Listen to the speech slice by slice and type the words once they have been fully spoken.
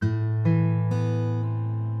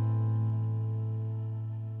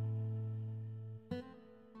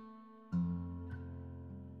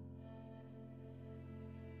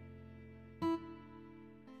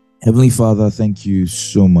Heavenly Father, thank you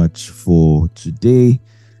so much for today.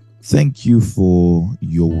 Thank you for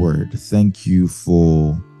your word. Thank you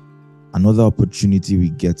for another opportunity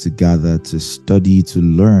we get to gather, to study, to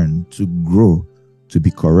learn, to grow, to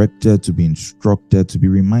be corrected, to be instructed, to be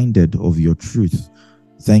reminded of your truth.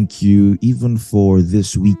 Thank you even for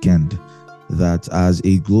this weekend, that as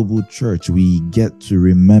a global church, we get to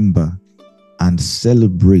remember and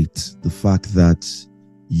celebrate the fact that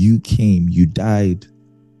you came, you died,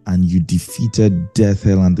 and you defeated death,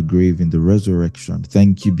 hell, and the grave in the resurrection.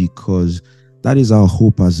 Thank you, because that is our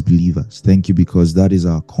hope as believers. Thank you, because that is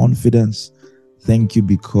our confidence. Thank you,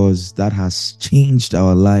 because that has changed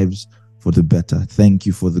our lives for the better. Thank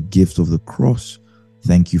you for the gift of the cross.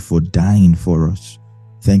 Thank you for dying for us.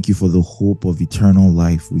 Thank you for the hope of eternal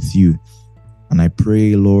life with you. And I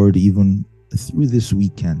pray, Lord, even through this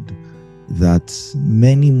weekend, that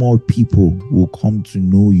many more people will come to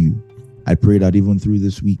know you. I pray that even through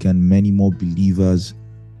this weekend, many more believers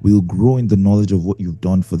will grow in the knowledge of what you've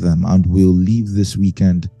done for them and will leave this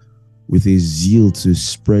weekend with a zeal to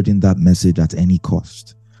spreading that message at any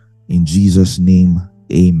cost. In Jesus' name,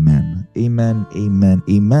 amen. Amen, amen,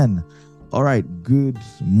 amen. All right, good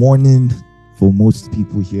morning for most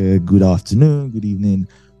people here. Good afternoon, good evening,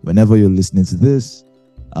 whenever you're listening to this.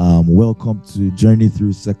 Welcome to Journey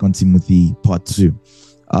Through 2 Timothy Part 2.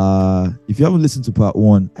 If you haven't listened to Part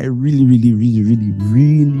 1, I really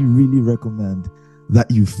recommend that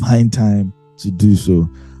you find time to do so.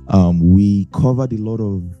 We covered a lot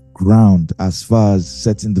of ground as far as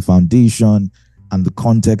setting the foundation and the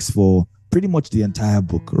context for pretty much the entire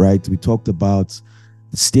book, right? We talked about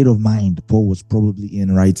the state of mind Paul was probably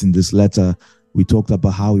in writing this letter. We talked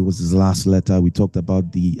about how it was his last letter. We talked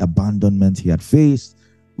about the abandonment he had faced.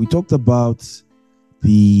 We talked about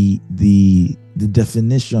the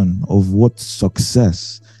definition of what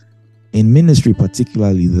success in ministry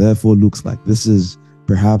particularly therefore looks like. This is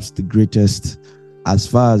perhaps the greatest as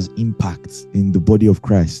far as impact in the body of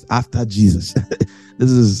Christ after Jesus. This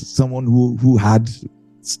is someone who had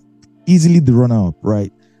easily the runner-up,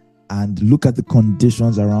 right? And look at the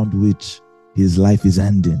conditions around which his life is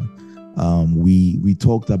ending. We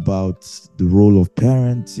talked about the role of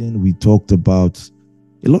parenting. We talked about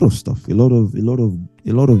a lot of stuff, a lot of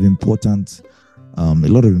important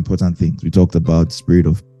things. We talked about spirit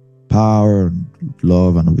of power, and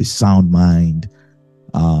love, and of a sound mind.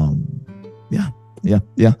 I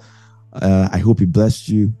hope it blessed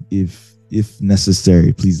you. If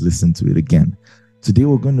necessary, please listen to it again. Today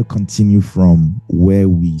we're going to continue from where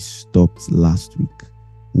we stopped last week.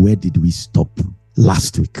 Where did we stop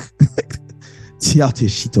last week? Tear out a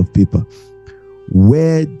sheet of paper.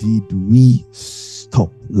 Where did we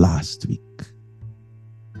stop last week?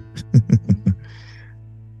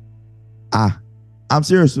 I'm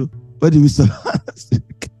serious. Where did we stop last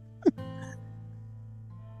week?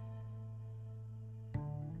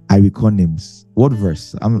 I recall names. What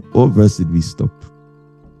verse? What verse did we stop?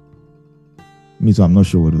 Me too, I'm not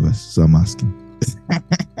sure what verse, so I'm asking.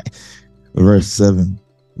 Verse 7,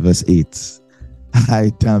 verse 8. Hi,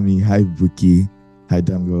 Tammy. Hi, Buki. Hi,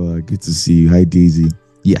 Damgo. Good to see you. Hi, Daisy.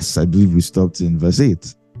 Yes, I believe we stopped in verse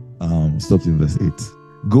 8. Stopped in verse 8.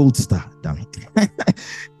 Gold star, damn it.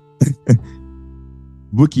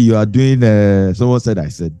 Buki, you are doing, someone said I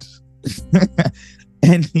said.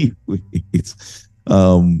 Anyways,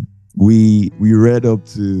 we read up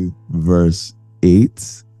to verse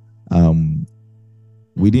 8.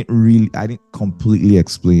 I didn't completely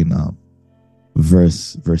explain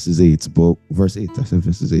verses 8, but verse 8, I said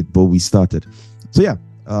verses 8, but we started. So yeah,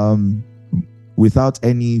 without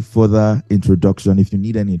any further introduction, if you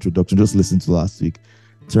need any introduction, just listen to last week.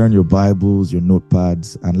 Turn your Bibles, your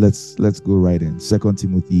notepads, and let's go right in. 2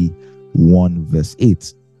 Timothy 1 verse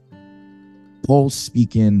 8. Paul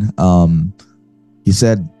speaking, he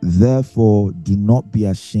said, "Therefore do not be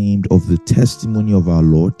ashamed of the testimony of our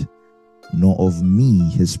Lord, nor of me,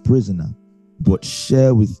 his prisoner, but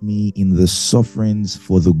share with me in the sufferings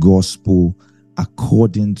for the gospel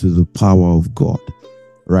according to the power of God."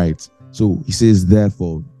 Right? So he says,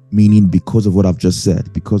 therefore, meaning because of what I've just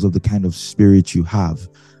said, because of the kind of spirit you have,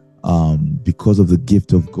 because of the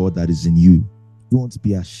gift of God that is in you, don't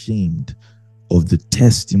be ashamed of the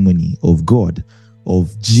testimony of God,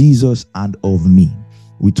 of Jesus, and of me.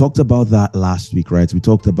 We talked about that last week, right? We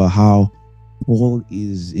talked about how Paul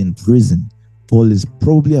is in prison. Paul is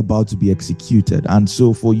probably about to be executed. And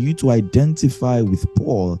so for you to identify with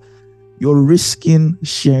Paul, you're risking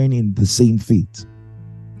sharing in the same fate.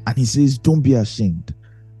 And he says, don't be ashamed,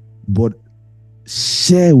 but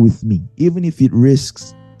share with me, even if it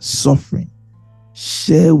risks suffering.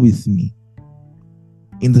 Share with me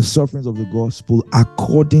in the sufferings of the gospel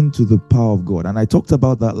according to the power of God. And I talked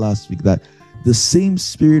about that last week, that the same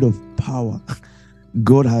spirit of power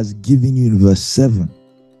God has given you in verse 7,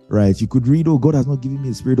 right? You could read, oh, God has not given me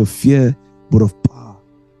a spirit of fear, but of power.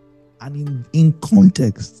 And in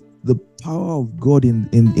context, the power of God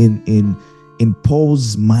in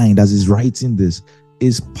Paul's mind as he's writing this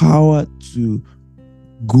is power to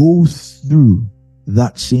go through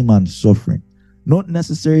that shame and suffering, not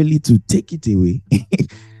necessarily to take it away,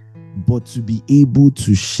 but to be able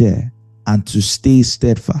to share and to stay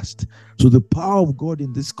steadfast. So the power of God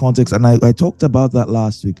in this context, and I talked about that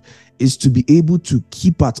last week, is to be able to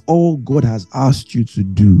keep at all God has asked you to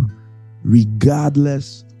do,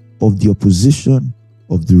 regardless of the opposition,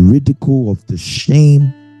 of the ridicule, of the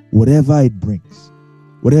shame, whatever it brings.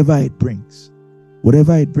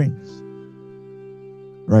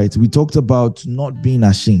 Right? We talked about not being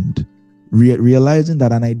ashamed, realizing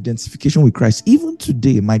that an identification with Christ, even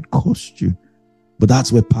today, might cost you. But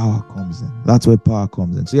that's where power comes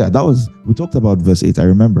in. So yeah, we talked about verse 8, I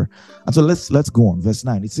remember. And so let's go on. Verse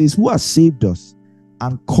 9, it says, who has saved us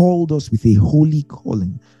and called us with a holy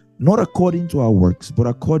calling, not according to our works, but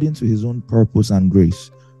according to his own purpose and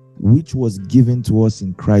grace, which was given to us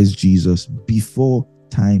in Christ Jesus before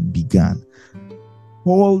time began.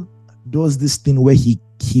 Paul does this thing where he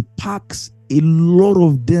packs a lot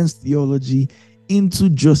of dense theology into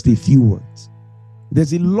just a few words.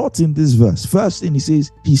 There's a lot in this verse. First thing he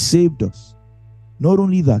says, he saved us. Not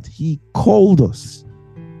only that, he called us.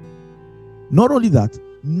 Not only that,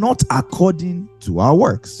 not according to our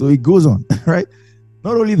works. So it goes on, right?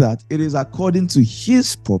 Not only that, it is according to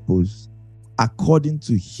his purpose, according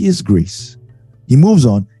to his grace. He moves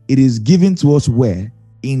on. It is given to us where?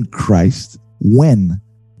 In Christ. When?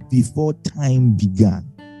 Before time began.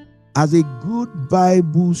 As a good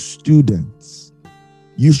Bible student,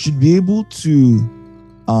 you should be able to,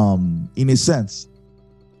 in a sense,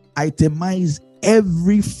 itemize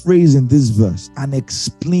every phrase in this verse and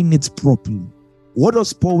explain it properly. What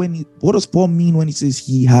does Paul mean when he says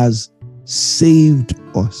he has saved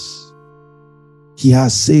us? He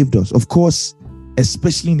has saved us. Of course,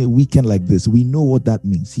 especially in a weekend like this, we know what that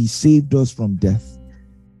means. He saved us from death.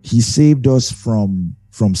 He saved us from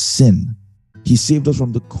sin. He saved us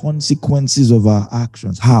from the consequences of our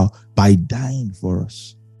actions. How? By dying for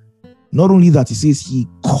us. Not only that, he says he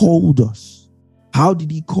called us. How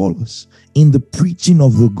did he call us? In the preaching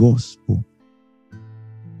of the gospel.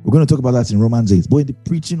 We're going to talk about that in Romans 8. But in the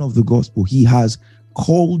preaching of the gospel, he has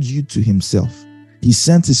called you to himself. He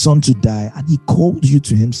sent his son to die and he called you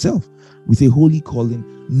to himself with a holy calling,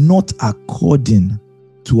 not according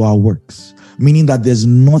to our works. Meaning that there's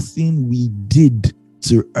nothing we did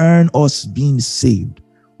to earn us being saved.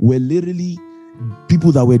 We're literally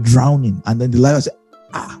people that were drowning, and then the liar said,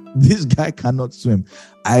 this guy cannot swim.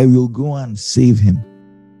 I will go and save him.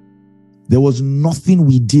 There was nothing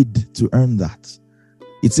we did to earn that.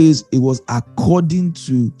 It says it was according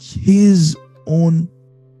to his own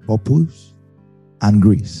purpose and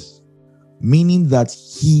grace, meaning that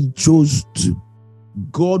he chose to.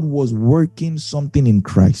 God was working something in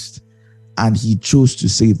Christ and he chose to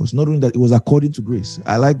save us. Not only that, it was according to grace.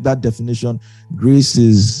 I like that definition. Grace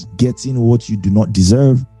is getting what you do not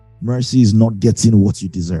deserve. Mercy is not getting what you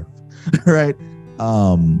deserve. Right?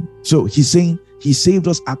 So he's saying he saved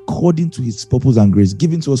us according to his purpose and grace,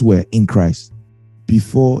 given to us where? In Christ,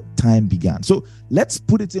 before time began. So let's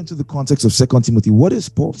put it into the context of 2 Timothy. What is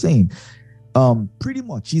Paul saying? Pretty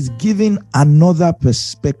much he's giving another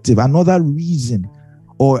perspective, another reason,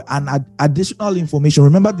 or an additional information.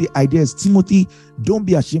 Remember, the idea is, Timothy, don't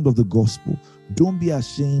be ashamed of the gospel. Don't be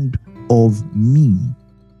ashamed of me.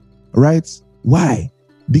 Right? Why?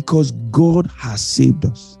 Because God has saved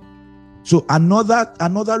us. So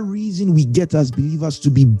another reason we get as believers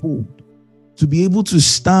to be bold, to be able to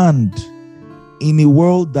stand in a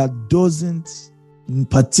world that doesn't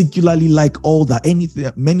particularly like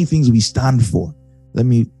many things we stand for. Let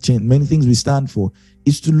me change. Many things we stand for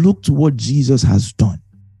is to look to what Jesus has done.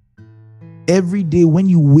 Every day when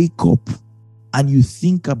you wake up and you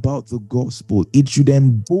think about the gospel, it should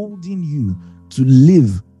embolden you to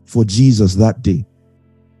live for Jesus that day.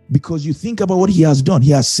 Because you think about what he has done.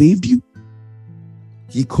 He has saved you.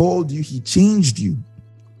 He called you. He changed you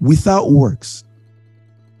without works.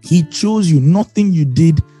 He chose you. Nothing you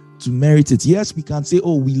did to merit it. Yes, we can say,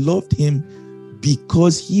 oh, we loved him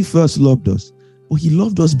because he first loved us. But he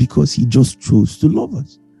loved us because he just chose to love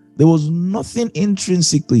us. There was nothing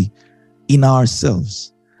intrinsically in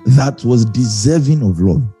ourselves that was deserving of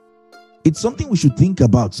love. It's something we should think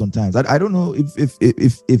about sometimes. I don't know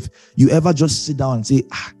if you ever just sit down and say,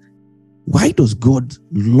 why does God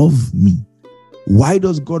love me? Why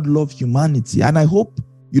does God love humanity? And I hope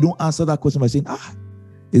you don't answer that question by saying,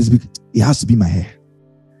 it has to be my hair.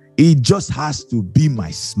 It just has to be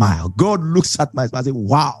my smile. God looks at my smile and says,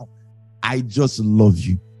 wow, I just love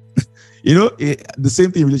you. The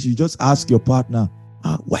same thing in relationship. You just ask your partner,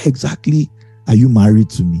 why exactly are you married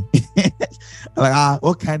to me? Like,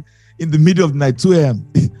 what kind? In the middle of the night, 2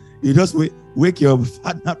 a.m., you just wake your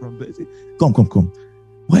partner from bed. Say, come.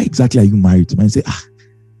 Why exactly are you married to me? And say,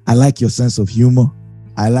 I like your sense of humor.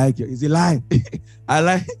 I like your, is it lie? I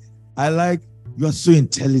like, you are so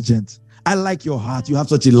intelligent. I like your heart. You have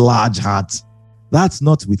such a large heart. That's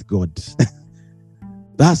not with God.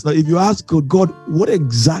 That's not, if you ask God, what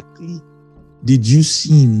exactly did you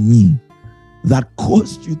see in me that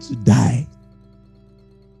caused you to die?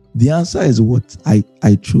 The answer is what? I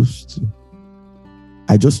chose to.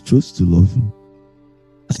 I just chose to love you.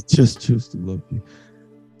 I just chose to love you.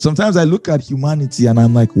 Sometimes I look at humanity and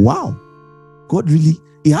I'm like, wow, God really,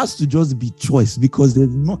 it has to just be choice, because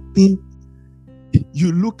there's nothing.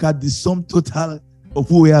 You look at the sum total of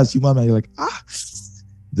who we are as human, and you're like,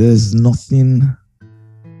 there's nothing.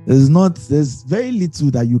 There's very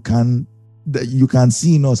little that you can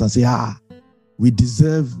see in us and say, we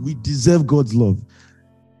deserve God's love.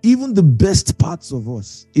 Even the best parts of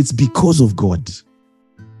us, it's because of God.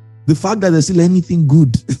 The fact that there's still anything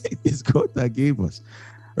good is God that gave us,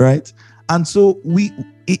 right? And so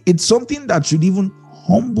it's something that should even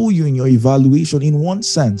humble you in your evaluation, in one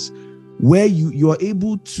sense, where you are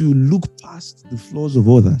able to look past the flaws of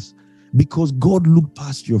others, because God looked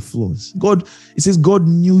past your flaws. It says God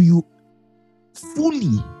knew you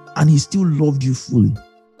fully and he still loved you fully.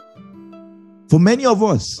 For many of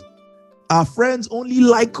us, our friends only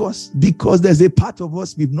like us because there's a part of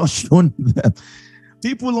us we've not shown them.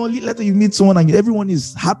 People only let you meet someone and everyone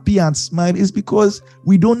is happy and smiling. It's because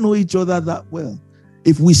we don't know each other that well.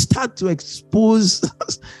 If we start to expose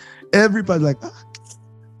everybody, like,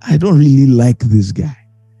 I don't really like this guy.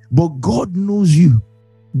 But God knows you.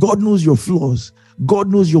 God knows your flaws. God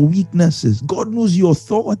knows your weaknesses. God knows your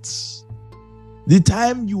thoughts. The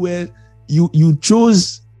time you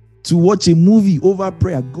chose to watch a movie over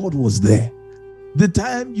prayer, God was there. The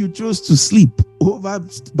time you chose to sleep over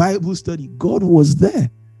Bible study, God was there.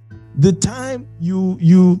 The time you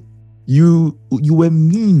were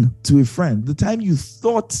mean to a friend, the time you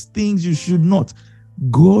thought things you should not,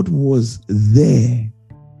 God was there.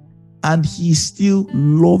 And he still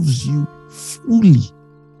loves you fully.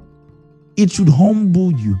 It should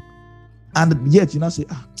humble you. And yet you now say,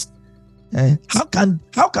 how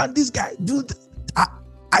can this guy do that?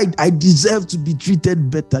 I deserve to be treated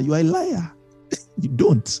better. You are a liar. You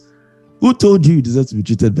don't. Who told you deserve to be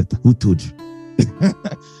treated better? Who told you?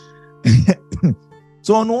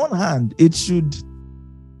 So on one hand, it should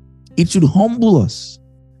humble us.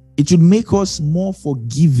 It should make us more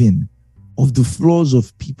forgiving of the flaws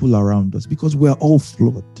of people around us, because we're all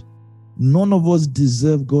flawed. None of us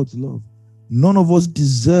deserve God's love. None of us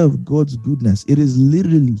deserve God's goodness. It is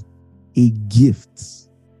literally a gift.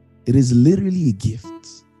 It is literally a gift.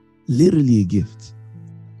 Literally a gift.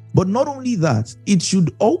 But not only that, it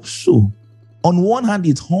should also, on one hand,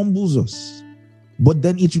 it humbles us, but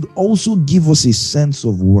then it should also give us a sense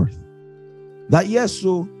of worth. That yes,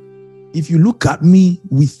 so if you look at me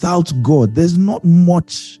without God, there's not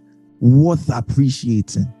much worth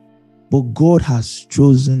appreciating. But God has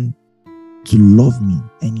chosen to love me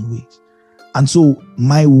anyways. And so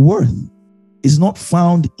my worth is not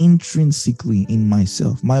found intrinsically in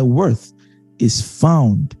myself. My worth is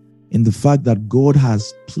found in the fact that God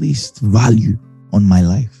has placed value on my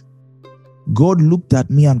life. God looked at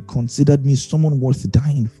me and considered me someone worth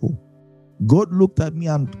dying for. God looked at me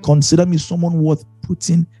and considered me someone worth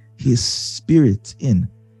putting his spirit in.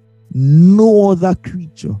 No other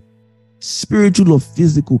creature, spiritual or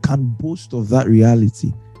physical, can boast of that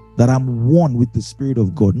reality, that I'm one with the Spirit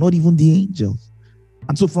of God, not even the angels.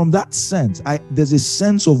 And so from that sense, there's a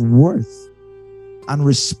sense of worth and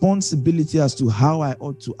responsibility as to how I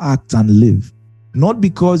ought to act and live. Not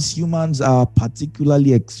because humans are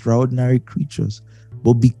particularly extraordinary creatures,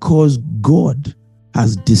 but because God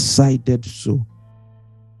has decided so.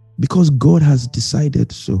 Because God has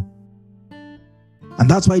decided so. And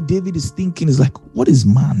that's why David is thinking, is like, what is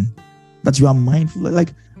man that you are mindful of?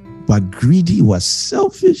 Like, we're greedy, we're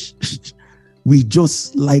selfish. We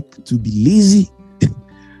just like to be lazy.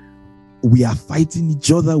 We are fighting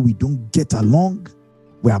each other. We don't get along.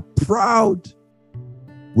 We are proud.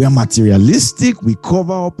 We are materialistic. We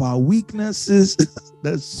cover up our weaknesses.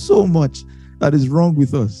 There's so much that is wrong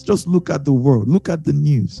with us. Just look at the world. Look at the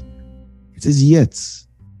news. It says, yet.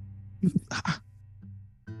 You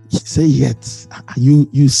say yet.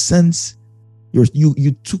 You sense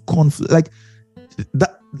You took on, like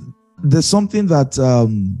that. There's something that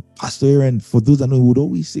Pastor Aaron, for those that know, would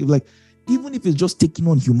always say, like, even if it's just taking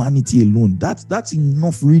on humanity alone, that's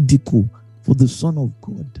enough ridicule for the Son of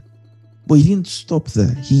God. But he didn't stop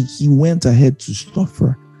there. He went ahead to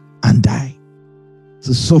suffer and die.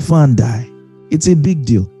 To suffer and die. It's a big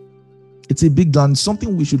deal. It's a big deal, and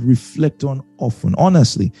something we should reflect on often.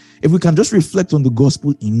 Honestly, if we can just reflect on the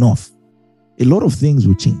gospel enough, a lot of things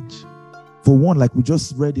will change. For one, like we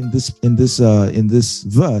just read in this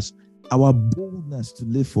verse, our boldness to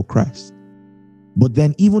live for Christ. But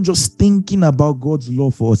then even just thinking about God's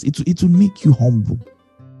love for us, it will make you humble.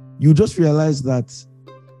 You just realize that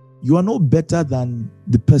you are no better than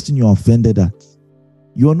the person you are offended at.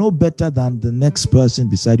 You are no better than the next person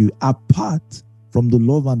beside you, apart from the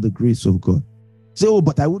love and the grace of God. Say, oh,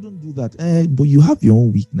 but I wouldn't do that. But you have your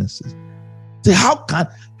own weaknesses. Say, how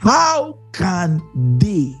can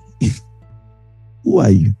they? Who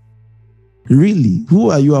are you? Really? Who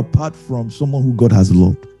are you apart from someone who God has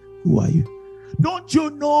loved? Who are you? Don't you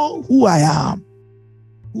know who I am?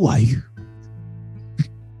 Who are you?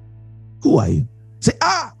 Who are you? Say,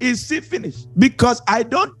 is it finished? Because I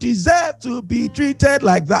don't deserve to be treated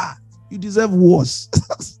like that. You deserve worse.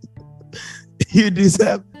 You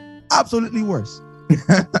deserve absolutely worse.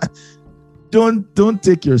 Don't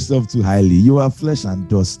take yourself too highly. You are flesh and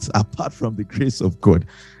dust. Apart from the grace of God,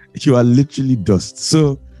 you are literally dust.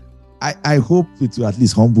 So I hope it will at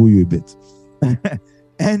least humble you a bit.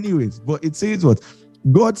 Anyways, but it says what?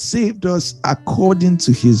 God saved us according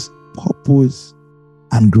to his purpose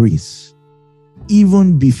and grace,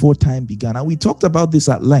 even before time began. And we talked about this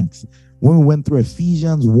at length when we went through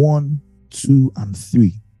Ephesians 1, 2, and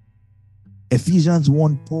 3. Ephesians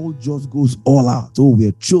 1, Paul just goes all out. Oh,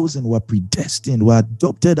 we're chosen, we're predestined, we're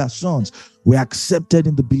adopted as sons, we're accepted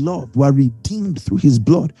in the beloved, we're redeemed through his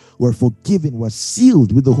blood, we're forgiven, we're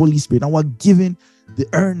sealed with the Holy Spirit, and we're given the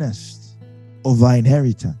earnest of our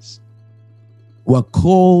inheritance. We're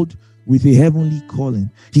called with a heavenly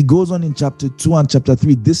calling. He goes on in chapter 2 and chapter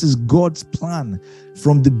 3. This is God's plan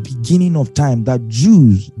from the beginning of time, that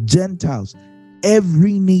Jews, Gentiles,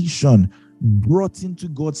 every nation brought into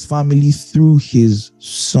God's family through his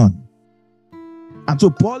Son. And so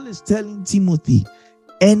Paul is telling Timothy,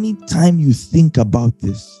 anytime you think about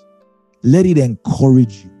this, let it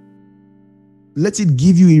encourage you. Let it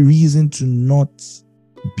give you a reason to not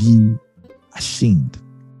be ashamed.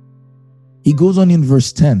 He goes on in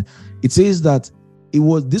verse 10. It says that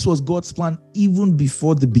this was God's plan even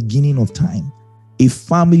before the beginning of time. A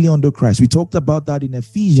family under Christ. We talked about that in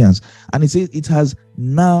Ephesians. And it says it has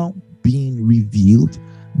now been revealed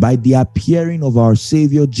by the appearing of our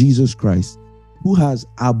Savior Jesus Christ, who has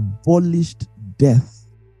abolished death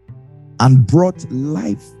and brought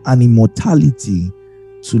life and immortality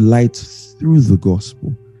to light through the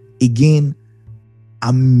gospel. Again,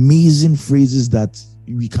 amazing phrases that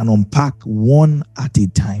we can unpack one at a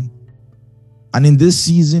time. And in this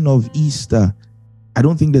season of Easter, I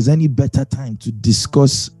don't think there's any better time to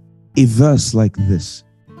discuss a verse like this.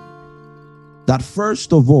 That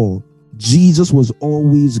first of all, Jesus was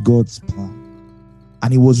always God's plan.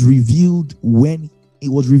 And it was revealed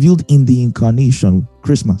in the incarnation,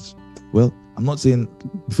 Christmas. Well, I'm not saying,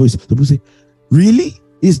 the people say, really?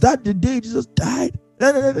 Is that the day Jesus died?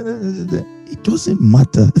 It doesn't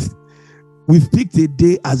matter. We've picked a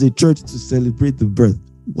day as a church to celebrate the birth.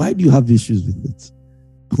 Why do you have issues with it?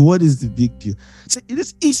 What is the big deal? So it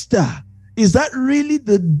is Easter. Is that really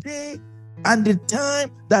the day and the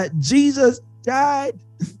time that Jesus died?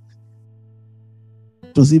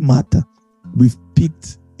 Does it matter? We've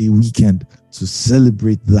picked a weekend to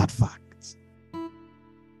celebrate that fact.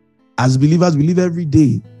 As believers, we live every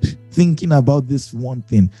day thinking about this one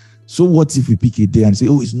thing. So what if we pick a day and say,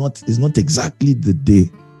 oh, it's not exactly the day?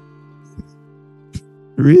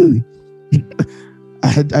 Really?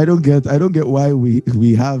 I don't get why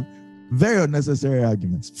we have very unnecessary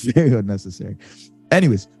arguments. Very unnecessary.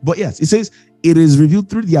 Anyways, but yes, it says it is revealed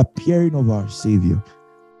through the appearing of our Savior,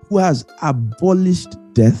 who has abolished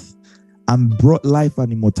death and brought life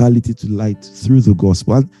and immortality to light through the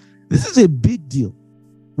gospel. And this is a big deal.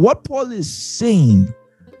 What Paul is saying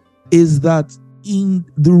is that in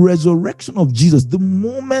the resurrection of Jesus, the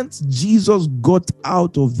moment Jesus got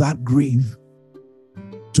out of that grave,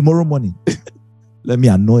 tomorrow morning, let me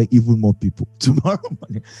annoy even more people. Tomorrow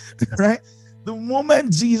morning, right? The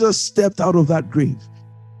moment Jesus stepped out of that grave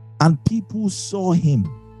and people saw him,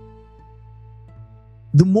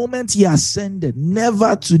 the moment he ascended,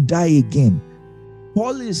 never to die again,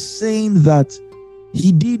 Paul is saying that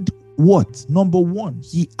he did what? Number one,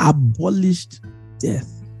 he abolished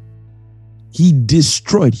death. He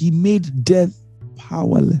destroyed, he made death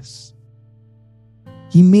powerless.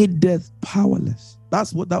 He made death powerless.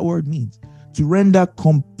 That's what that word means. To render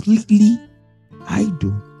completely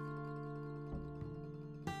idle.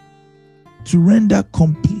 To render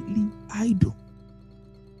completely idle.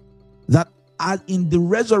 That as in the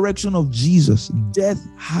resurrection of Jesus, death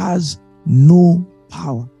has no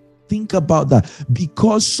power. Think about that.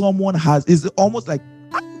 Because someone has, it's almost like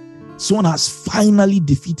someone has finally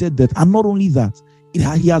defeated death. And not only that,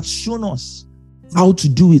 he has shown us how to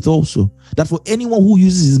do it also. That for anyone who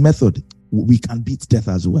uses his method, we can beat death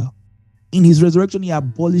as well. In his resurrection, he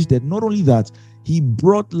abolished death. Not only that, he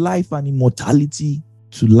brought life and immortality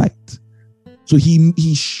to light. So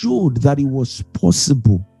he showed that it was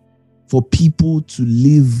possible for people to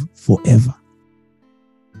live forever.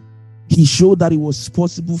 He showed that it was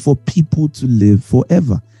possible for people to live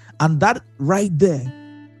forever. And that right there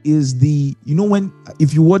is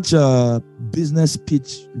if you watch a business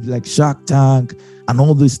pitch like Shark Tank and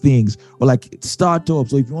all these things, or like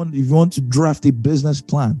startups, or if you want to draft a business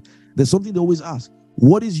plan, there's something they always ask: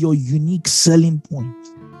 what is your unique selling point?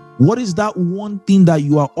 What is that one thing that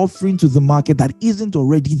you are offering to the market that isn't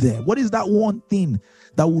already there? What is that one thing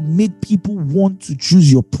that would make people want to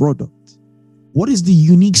choose your product? What is the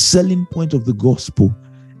unique selling point of the gospel?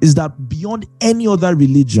 Is that beyond any other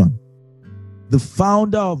religion, the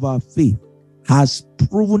founder of our faith has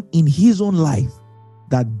proven in his own life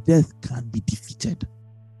that death can be defeated.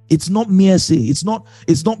 It's not mere say. It's not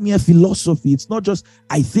mere philosophy. It's not just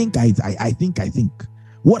I think.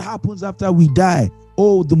 What happens after we die?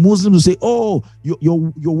 Oh, the Muslims will say, oh,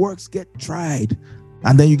 your works get tried,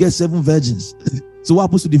 and then you get 7 virgins. So what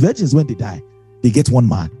happens to the virgins when they die? They get 1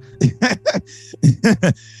 man.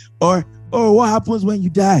 or what happens when you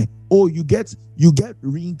die? Oh, you get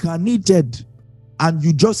reincarnated, and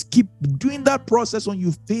you just keep doing that process when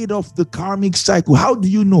you've paid off the karmic cycle. How do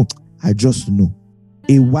you know? I just know.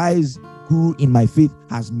 A wise guru in my faith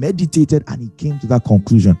has meditated and he came to that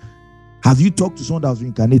conclusion. Have you talked to someone that was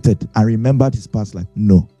reincarnated and remembered his past life?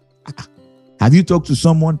 No. Have you talked to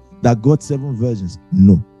someone that got 7 virgins?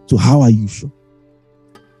 No. So how are you sure?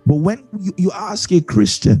 But when you ask a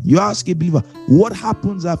Christian, you ask a believer, what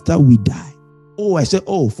happens after we die? Oh, I say,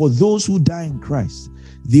 for those who die in Christ,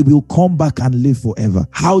 they will come back and live forever.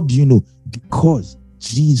 How do you know? Because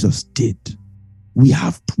Jesus did. We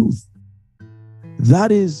have proof.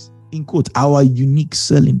 That is, in quote, our unique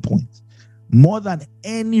selling point. More than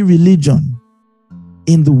any religion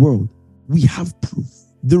in the world, we have proof.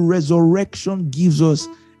 The resurrection gives us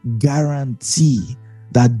guarantee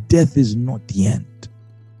that death is not the end.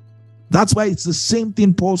 That's why it's the same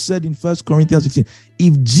thing Paul said in 1 Corinthians 15.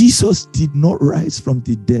 If Jesus did not rise from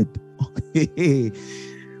the dead,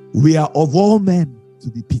 we are of all men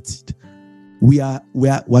to be pitied. We are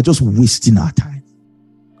just wasting our time.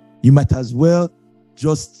 You might as well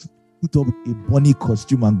just put up a bunny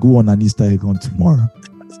costume and go on an Easter egg on tomorrow.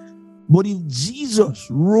 But if Jesus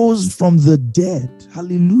rose from the dead,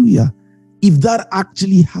 hallelujah, if that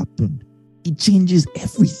actually happened, it changes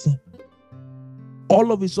everything.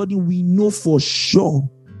 All of a sudden, we know for sure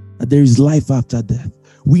that there is life after death.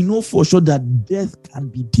 We know for sure that death can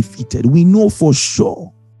be defeated. We know for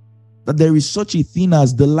sure that there is such a thing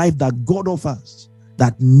as the life that God offers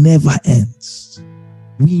that never ends.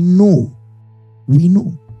 We know.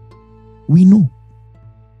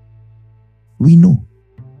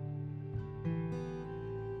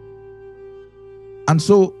 And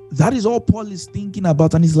so that is all Paul is thinking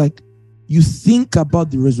about. And he's like, you think about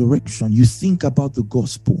the resurrection, you think about the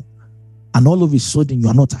gospel, and all of a sudden you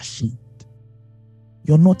are not ashamed.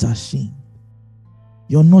 You're not ashamed.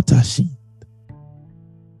 You're not ashamed.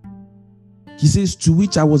 He says, to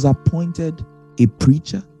which I was appointed a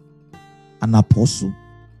preacher, an apostle,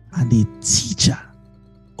 and a teacher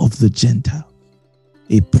of the Gentiles.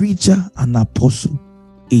 A preacher, an apostle,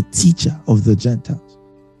 a teacher of the Gentiles.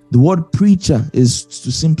 The word preacher is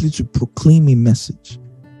simply to proclaim a message.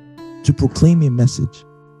 To proclaim a message.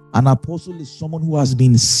 An apostle is someone who has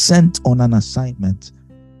been sent on an assignment.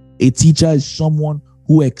 A teacher is someone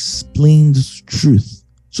who explains truth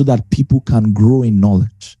so that people can grow in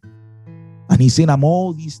knowledge. And he's saying, I'm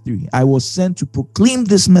all these 3. I was sent to proclaim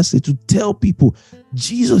this message, to tell people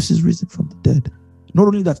Jesus is risen from the dead. Not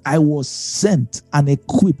only that, I was sent and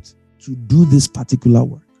equipped to do this particular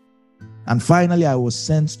work. And finally, I was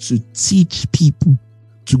sent to teach people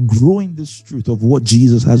to grow in this truth of what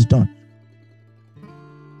Jesus has done.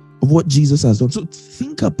 Of what Jesus has done. So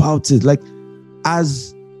think about it, like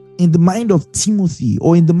as in the mind of Timothy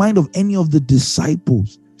or in the mind of any of the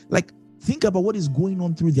disciples, like think about what is going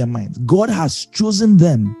on through their minds. God has chosen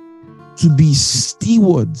them to be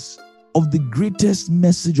stewards of the greatest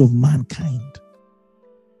message of mankind.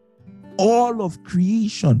 all of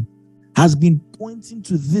creation has been pointing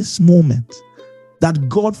to this moment that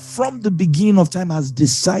God from the beginning of time has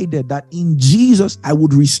decided that in Jesus I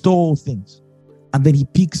would restore all things. And then he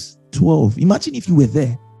picks 12. Imagine if you were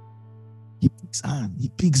there. He picks Anne, he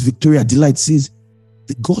picks Victoria. Delight says,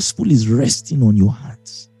 the gospel is resting on your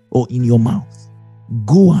hands or in your mouth.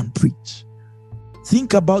 Go and preach.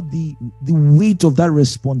 Think about the weight of that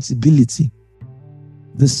responsibility,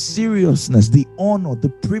 the seriousness, the honor, the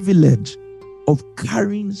privilege of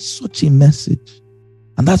carrying such a message.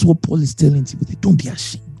 And that's what Paul is telling Timothy. Don't be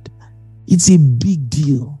ashamed. It's a big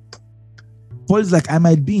deal. Paul is like, I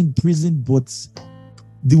might be in prison, but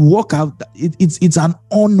the work out, it's an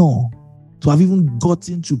honor to have even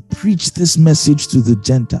gotten to preach this message to the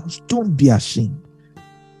Gentiles. Don't be ashamed.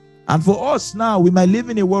 And for us now, we might live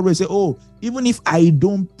in a world where we say, oh, even if I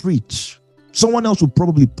don't preach, someone else will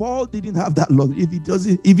probably. Paul didn't have that luck.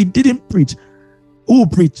 If he didn't preach, who will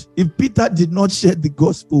preach? If Peter did not share the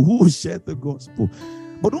gospel, who will share the gospel?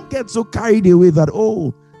 But don't get so carried away that,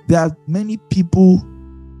 oh, there are many people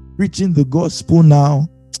preaching the gospel now,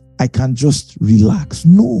 I can just relax.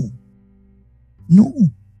 No.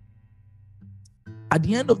 At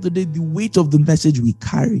the end of the day, the weight of the message we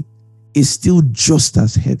carry is still just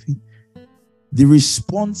as heavy. The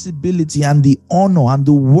responsibility and the honor and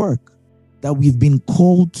the work that we've been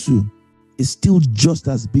called to is still just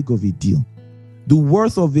as big of a deal. The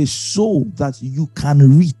worth of a soul that you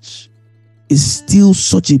can reach is still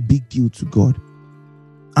such a big deal to God.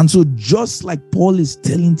 And so just like Paul is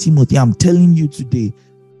telling Timothy, I'm telling you today,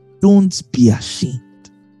 don't be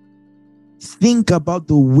ashamed. Think about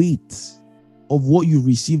the weight of what you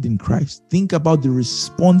received in Christ. Think about the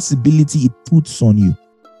responsibility it puts on you.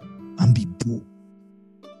 And be bold.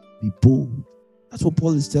 Be bold. That's what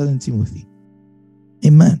Paul is telling Timothy.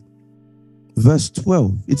 Amen. Verse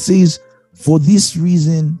 12, it says, for this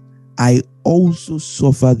reason, I also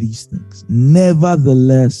suffer these things.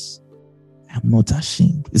 Nevertheless, I am not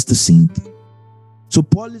ashamed. It's the same thing. So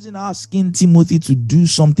Paul isn't asking Timothy to do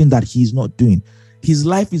something that he's not doing. His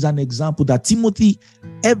life is an example that, Timothy,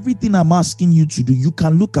 everything I'm asking you to do, you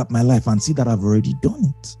can look at my life and see that I've already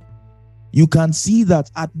done it. You can see that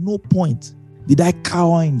at no point did I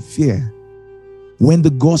cower in fear when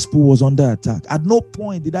the gospel was under attack. At no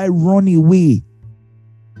point did I run away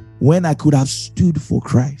when I could have stood for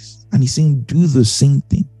Christ. And he's saying, do the same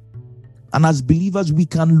thing. And as believers, we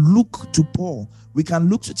can look to Paul, we can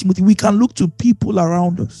look to Timothy, we can look to people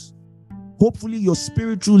around us. Hopefully your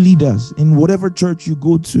spiritual leaders in whatever church you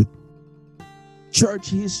go to,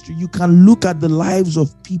 church history, you can look at the lives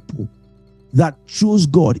of people that chose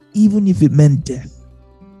God, even if it meant death.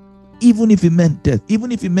 Even if it meant death,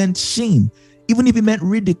 even if it meant shame, even if it meant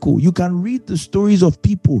ridicule. You can read the stories of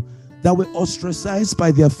people that were ostracized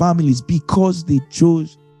by their families because they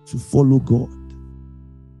chose to follow God.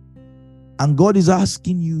 And God is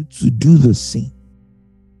asking you to do the same.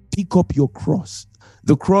 Pick up your cross.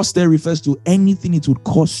 The cross there refers to anything it would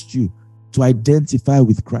cost you to identify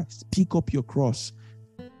with Christ. Pick up your cross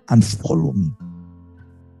and follow me.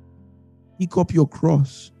 Pick up your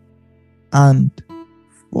cross and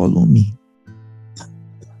follow me.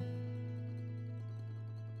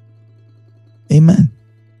 Amen.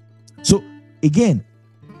 So again,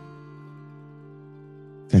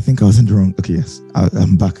 I think I was in the wrong. Okay, yes,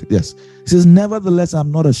 I'm back. Yes. It says, nevertheless,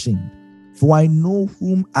 I'm not ashamed, for I know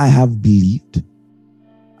whom I have believed,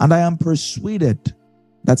 and I am persuaded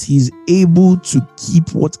that he is able to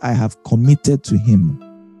keep what I have committed to him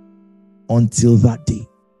until that day.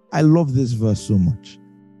 I love this verse so much.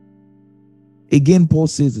 Again, Paul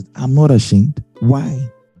says that I'm not ashamed. Why?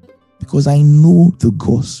 Because I know the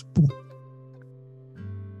gospel.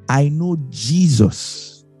 I know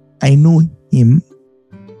Jesus. I know him.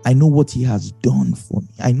 I know what he has done for me.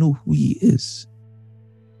 I know who he is.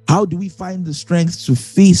 How do we find the strength to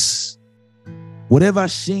face whatever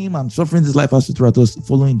shame and suffering this life has to throw at us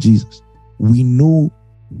following Jesus? We know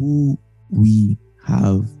who we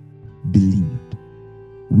have believed.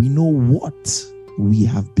 We know what we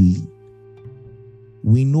have believed.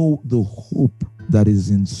 We know the hope that is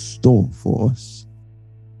in store for us.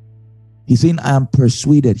 He's saying, I am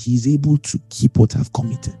persuaded he's able to keep what I've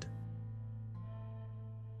committed.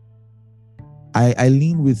 I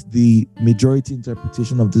lean with the majority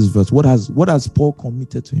interpretation of this verse. What has Paul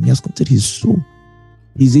committed to him? He has committed his soul.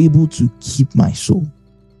 He's able to keep my soul.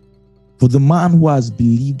 For the man who has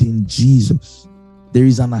believed in Jesus, there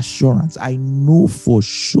is an assurance. I know for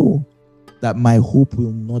sure that my hope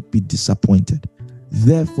will not be disappointed.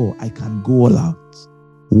 Therefore, I can go all out.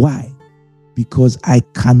 Why? Because I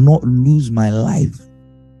cannot lose my life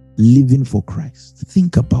living for Christ.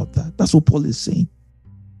 Think about that. That's what Paul is saying.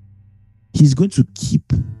 He's going to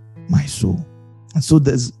keep my soul. And so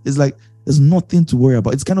there's nothing to worry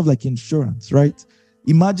about. It's kind of like insurance, right?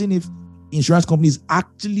 Imagine if insurance companies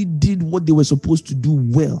actually did what they were supposed to do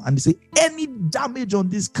well, and they say, any damage on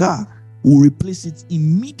this car, we'll replace it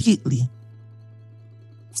immediately.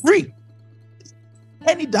 Free.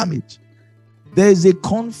 Any damage. There's a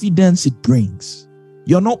confidence it brings.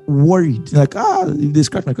 You're not worried. Like, if they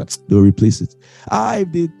scratch my car, they'll replace it.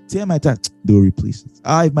 If they tear my tire, they'll replace it.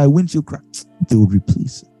 If my windshield cracks, they'll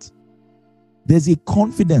replace it. There's a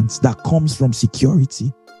confidence that comes from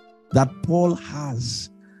security that Paul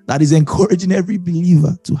has, that is encouraging every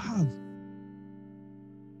believer to have.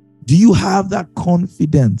 Do you have that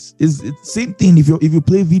confidence? It's the same thing if you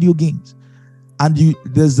play video games and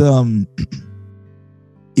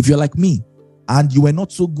if you're like me and you were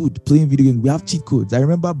not so good playing video games, we have cheat codes. I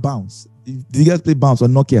remember Bounce. Did you guys play Bounce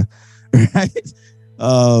on Nokia? Right?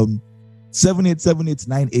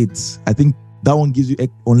 787898. I think that one gives you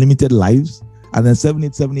unlimited lives. And then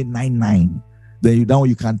 787899. Then that one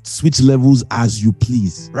you can switch levels as you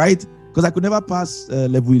please, right? Because I could never pass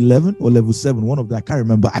level 11 or level 7. One of them, I can't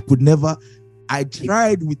remember. I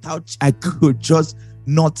tried I could just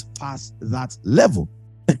not pass that level.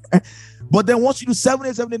 But then once you do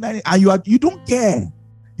 7879 and you don't care.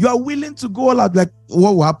 You are willing to go all out, like,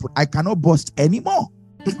 what will happen? I cannot bust anymore.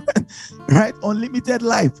 Right? Unlimited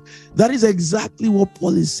life. That is exactly what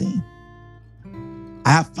Paul is saying. I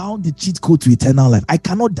have found the cheat code to eternal life. I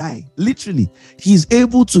cannot die. Literally. He is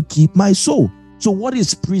able to keep my soul. So what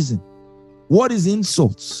is prison? What is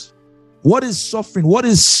insults? What is suffering? What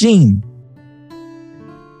is shame?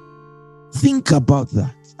 Think about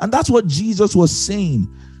that. And that's what Jesus was saying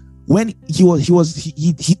when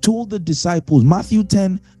he told the disciples, Matthew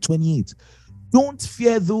 10:28, don't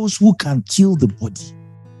fear those who can kill the body,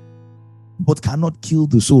 but cannot kill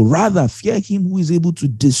the soul. Rather, fear him who is able to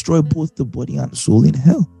destroy both the body and soul in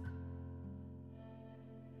hell.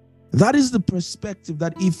 That is the perspective,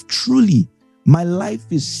 that if truly my life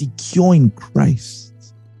is secure in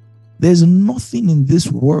Christ, there's nothing in this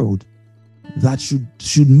world that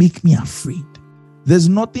should make me afraid. There's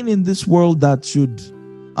nothing in this world that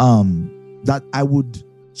that I would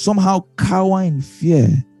somehow cower in fear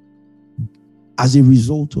as a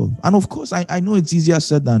result of. And of course, I know it's easier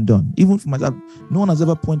said than done. Even for myself, no one has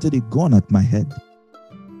ever pointed a gun at my head.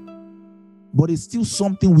 But it's still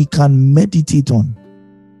something we can meditate on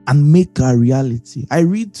and make a reality. I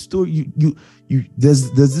read story.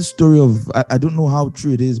 There's this story of, I don't know how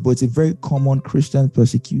true it is, but it's a very common Christian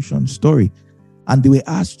persecution story. And they were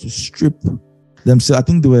asked to strip themselves. I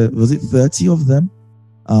think was it 30 of them?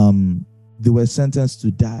 They were sentenced to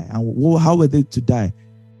die. And how were they to die?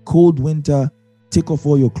 Cold winter, take off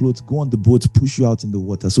all your clothes, go on the boat, push you out in the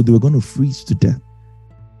water. So they were going to freeze to death.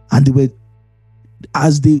 And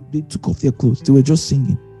as they took off their clothes, they were just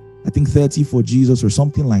singing. I think 30 for Jesus or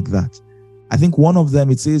something like that. I think one of them,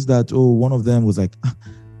 it says that, one of them was like,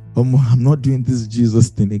 I'm not doing this Jesus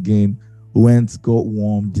thing again. Went, got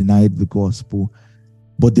warm, denied the gospel.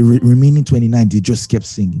 But the remaining 29, they just kept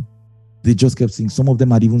singing. They just kept singing. Some of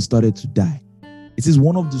them had even started to die. It says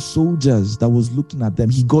one of the soldiers that was looking at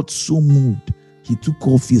them, he got so moved, he took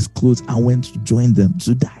off his clothes and went to join them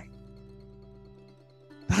to die.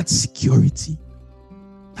 That's security.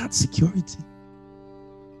 That's security.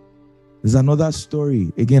 There's another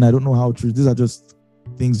story. Again, I don't know how true. These are just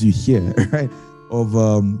things you hear, right? Of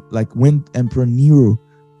like when Emperor Nero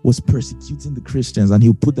was persecuting the Christians and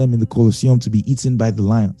he'll put them in the Colosseum to be eaten by the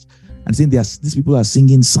lions. And saying these people are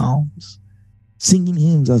singing psalms, singing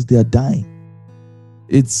hymns as they are dying.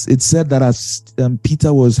 It's said that as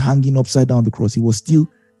Peter was hanging upside down the cross, he was still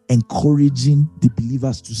encouraging the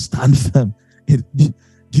believers to stand firm. Do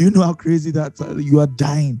you know how crazy that you are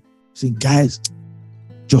dying? Saying, guys,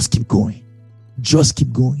 just keep going. Just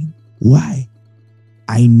keep going. Why?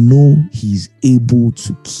 I know he's able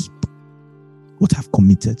to keep what I've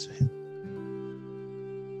committed to him.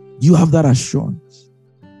 You have that assurance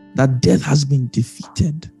that death has been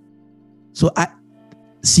defeated. So I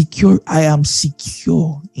am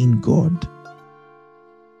secure in God.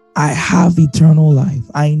 I have eternal life.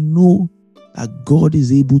 I know that God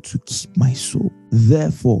is able to keep my soul.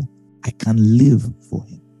 Therefore, I can live for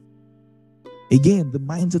him. Again, the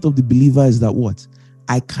mindset of the believer is that what?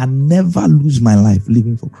 I can never lose my life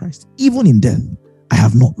living for Christ. Even in death, I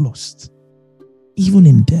have not lost. Even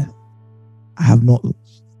in death, I have not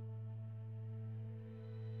lost.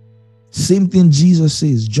 Same thing Jesus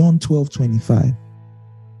says, John 12:25.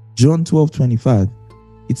 John 12:25.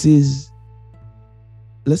 It says,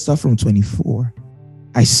 let's start from 24.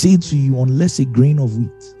 I say to you, unless a grain of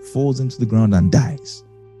wheat falls into the ground and dies,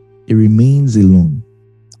 it remains alone.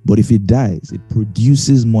 But if it dies, it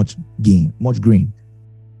produces much grain.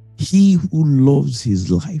 He who loves his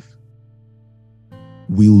life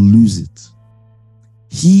will lose it.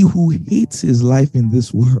 He who hates his life in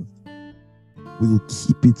this world will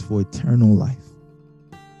keep it for eternal life.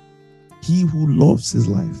 He who loves his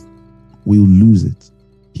life will lose it.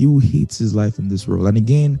 He who hates his life in this world. And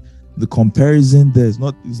again, the comparison there it's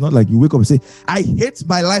not like you wake up and say, I hate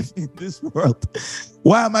my life in this world.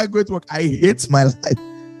 Why am I going to work? I hate my life.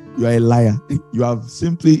 You are a liar. You have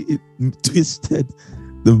simply twisted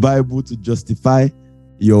the Bible to justify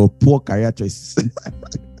your poor career choices.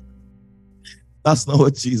 That's not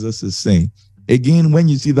what Jesus is saying. Again, when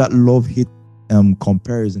you see that love-hate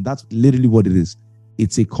comparison, that's literally what it is.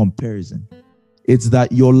 It's a comparison. It's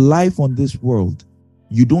that your life on this world,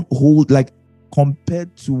 you don't hold, like,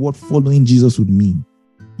 compared to what following Jesus would mean,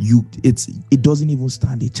 it doesn't even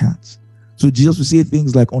stand a chance. So Jesus will say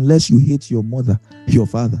things like, unless you hate your mother, your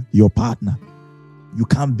father, your partner, you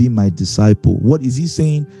can't be my disciple. What is he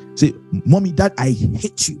saying? Say, mommy, dad, I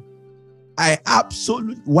hate you. I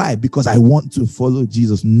absolutely, why? Because I want to follow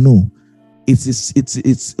Jesus. No,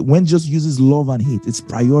 it's when Jesus uses love and hate, it's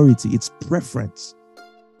priority, it's preference.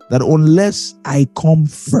 That unless I come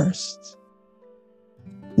first,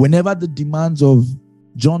 whenever the demands of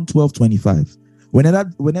John 12:25,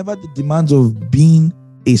 whenever the demands of being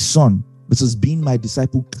a son versus being my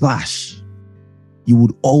disciple clash, you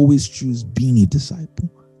would always choose being a disciple.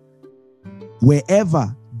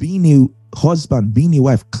 Wherever being a husband, being a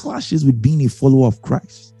wife clashes with being a follower of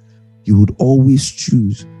Christ, you would always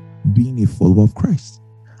choose being a follower of Christ.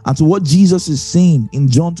 And so what Jesus is saying in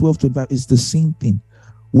John 12:25 is the same thing.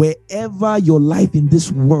 Wherever your life in this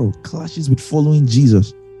world clashes with following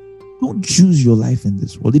Jesus, don't choose your life in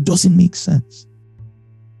this world. It doesn't make sense.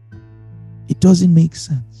 It doesn't make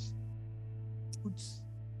sense. Put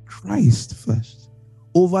Christ first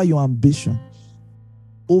over your ambitions,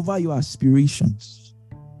 over your aspirations,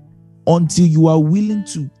 until you are willing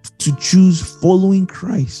to choose following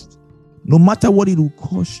Christ, no matter what it will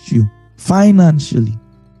cost you financially,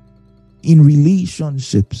 in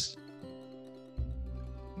relationships.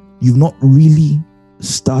 You've not really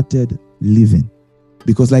started living.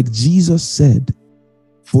 Because like Jesus said,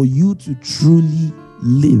 for you to truly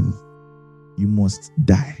live, you must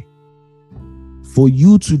die. For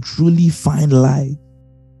you to truly find life,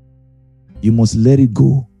 you must let it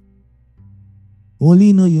go.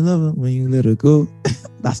 Only know you love it when you let it go.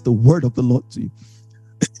 That's the word of the Lord to you.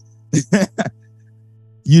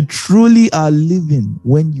 You truly are living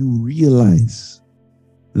when you realize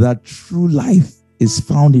that true life is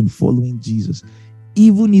found in following Jesus,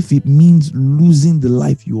 even if it means losing the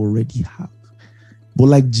life you already have. But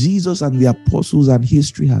like Jesus and the apostles and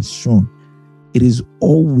history has shown, it is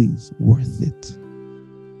always worth it.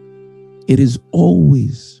 It is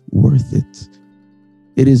always worth it.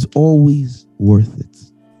 It is always worth it.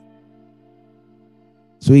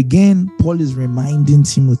 So again, Paul is reminding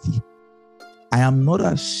Timothy, I am not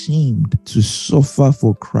ashamed to suffer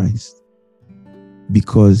for Christ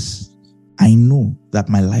because I know that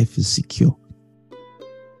my life is secure.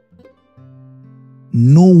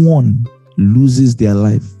 No one loses their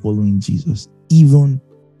life following Jesus, even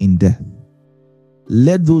in death.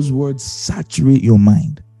 Let those words saturate your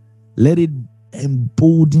mind. Let it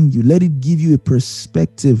embolden you. Let it give you a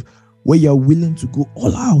perspective where you're willing to go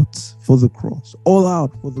all out for the cross, all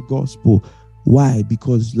out for the gospel. Why?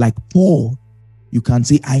 Because like Paul, you can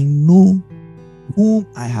say, I know whom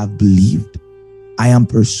I have believed. I am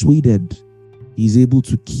persuaded he's able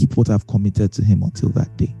to keep what I've committed to him until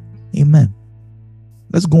that day. Amen.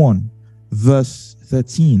 Let's go on. Verse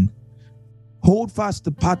 13. Hold fast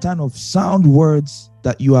the pattern of sound words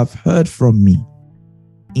that you have heard from me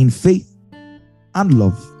in faith and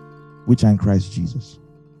love, which are in Christ Jesus.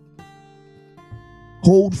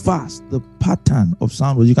 Hold fast the pattern of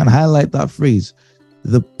sound words. You can highlight that phrase,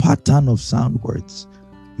 the pattern of sound words,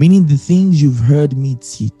 meaning the things you've heard me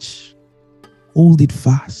teach. Hold it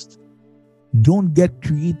fast. Don't get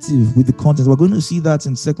creative with the content. We're going to see that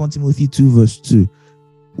in 2 Timothy 2 verse 2,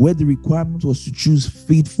 where the requirement was to choose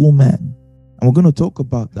faithful men. And we're going to talk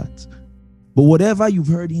about that. But whatever you've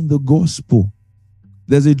heard in the gospel,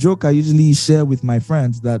 there's a joke I usually share with my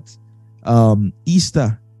friends that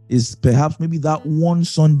Easter is perhaps maybe that one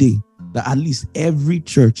Sunday that at least every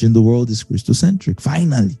church in the world is Christocentric.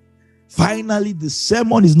 Finally, the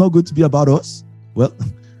sermon is not going to be about us. Well,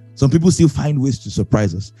 some people still find ways to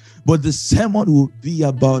surprise us. But the sermon will be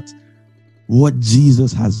about what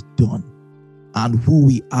Jesus has done and who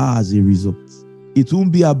we are as a result. It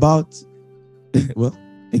won't be about, well,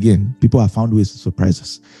 Again, people have found ways to surprise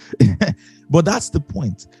us. But that's the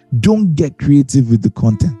point. Don't get creative with the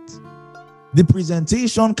content. The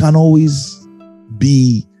presentation can always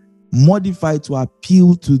be modified to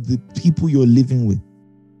appeal to the people you're living with.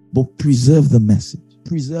 But preserve the message.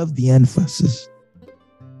 Preserve the emphasis.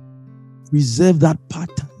 Preserve that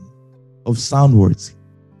pattern of sound words.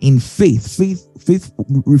 In faith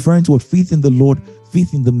referring to what? Faith in the Lord,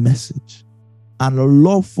 faith in the message, and a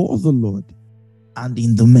love for the Lord and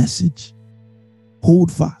in the message.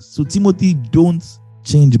 Hold fast. So Timothy, don't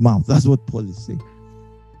change mouth. That's what Paul is saying.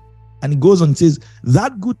 And he goes on and says,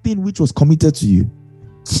 that good thing which was committed to you,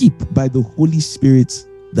 keep by the Holy Spirit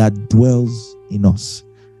that dwells in us.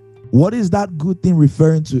 What is that good thing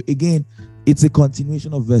referring to? Again, it's a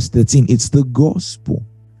continuation of verse 13. It's the gospel.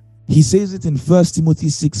 He says it in 1 Timothy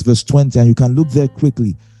 6 verse 20, and you can look there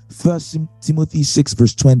quickly. 1 Timothy 6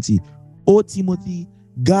 verse 20. O Timothy,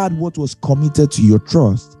 guard what was committed to your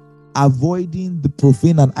trust, avoiding the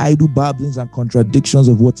profane and idle babblings and contradictions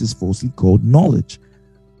of what is falsely called knowledge.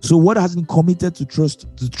 So what has been committed to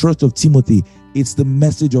the trust of Timothy? It's the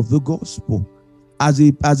message of the gospel. As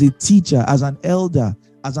a teacher, as an elder,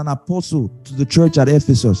 as an apostle to the church at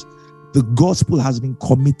Ephesus, the gospel has been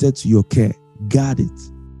committed to your care. Guard it.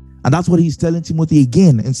 And that's what he's telling Timothy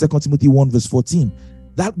again in 2 Timothy 1 verse 14.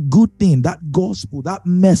 That good thing, that gospel, that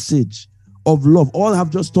message of love, all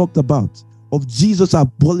I've just talked about, of Jesus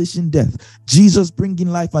abolishing death, Jesus bringing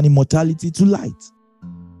life and immortality to light,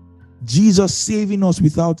 Jesus saving us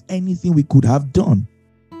without anything we could have done.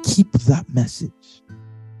 Keep that message.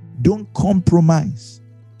 Don't compromise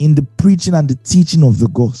in the preaching and the teaching of the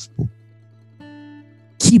gospel.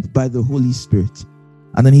 Keep by the Holy Spirit.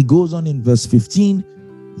 And then he goes on in verse 15,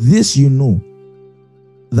 this you know,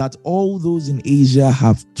 that all those in Asia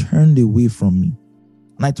have turned away from me.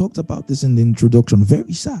 And I talked about this in the introduction.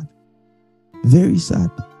 Very sad. Very sad.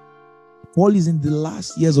 Paul is in the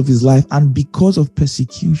last years of his life, and because of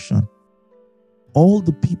persecution, all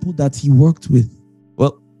the people that he worked with,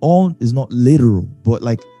 well, all is not literal, but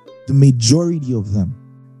like the majority of them,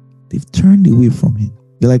 they've turned away from him.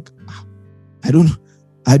 They're like, I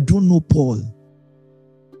don't know Paul.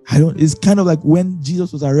 It's kind of like when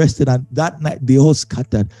Jesus was arrested and that night they all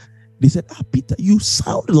scattered. They said, Peter, you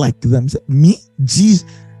sound like them. Said, me?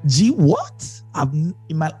 What?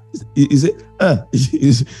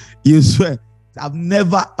 You swear, I've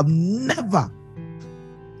never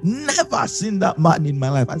seen that man in my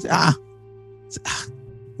life. I said,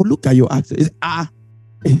 but look at your accent.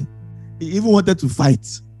 He even wanted to fight.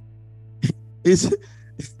 He said,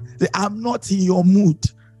 I'm not in your mood.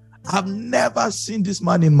 I've never seen this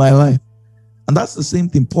man in my life. And that's the same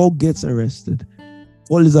thing. Paul gets arrested.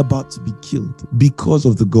 Paul is about to be killed because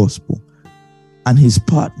of the gospel. And his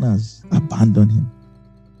partners abandon him.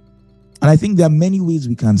 And I think there are many ways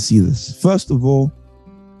we can see this. First of all,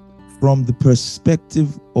 from the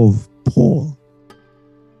perspective of Paul,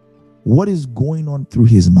 what is going on through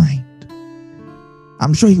his mind?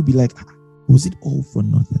 I'm sure he'll be like, was it all for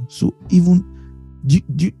nothing? So even,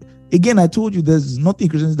 again, I told you there's nothing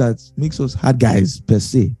Christians that makes us hard guys per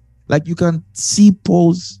se. Like you can see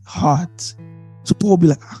Paul's heart. So Paul will be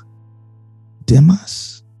like,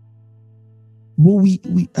 Demas. But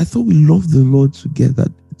I thought we loved the Lord together.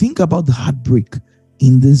 Think about the heartbreak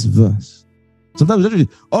in this verse. Sometimes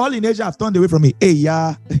all in Asia have turned away from me. Hey,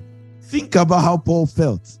 yeah. Think about how Paul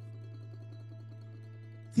felt.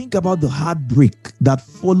 Think about the heartbreak that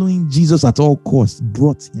following Jesus at all costs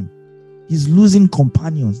brought him. He's losing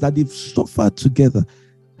companions that they've suffered together.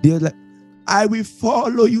 They're like, I will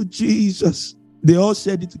follow you, Jesus. They all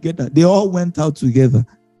said it together. They all went out together.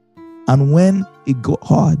 And when it got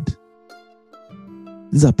hard,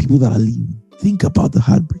 these are people that are leaving. Think about the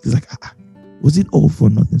heartbreak. It's like, was it all for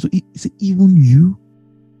nothing? So he said, even you.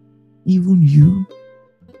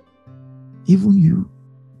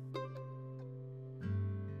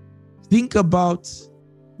 Think about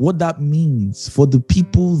what that means for the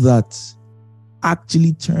people that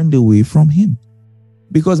actually turned away from him.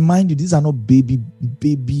 Because mind you, these are not baby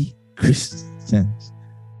Christians.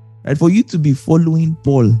 Right? For you to be following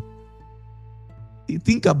Paul,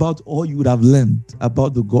 think about all you would have learned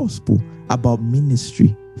about the gospel, about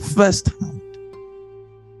ministry, firsthand.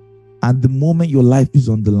 And the moment your life is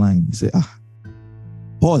on the line, you say,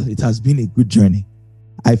 Paul, it has been a good journey.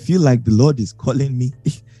 I feel like the Lord is calling me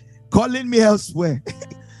elsewhere.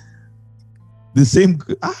 The same,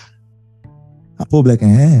 Paul like,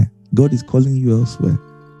 God is calling you elsewhere.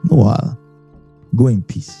 No, go in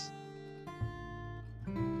peace.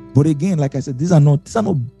 But again, like I said, these are not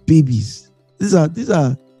babies. These are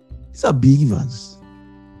believers.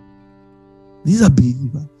 These are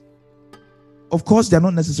believers. Of course, they're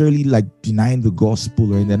not necessarily like denying the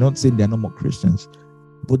gospel, or they're not saying they're not more Christians,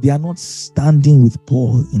 but they are not standing with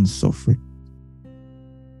Paul in suffering.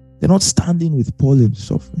 They're not standing with Paul in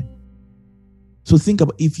suffering. So think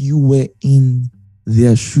about, if you were in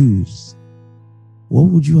their shoes, what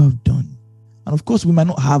would you have done? And of course, we might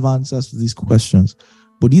not have answers to these questions,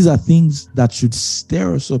 but these are things that should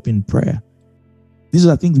stir us up in prayer. These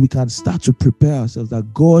are things we can start to prepare ourselves,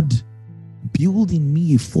 that God, build in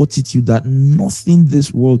me a fortitude that nothing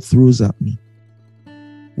this world throws at me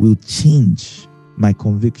will change my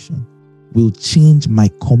conviction, will change my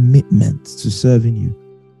commitment to serving you.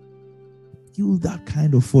 Build that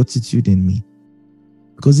kind of fortitude in me,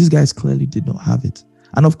 because these guys clearly did not have it.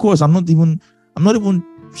 And of course, I'm not even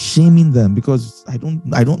shaming them, because I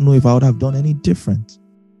don't know if I would have done any different.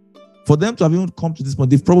 For them to have even come to this point,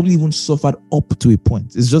 they've probably even suffered up to a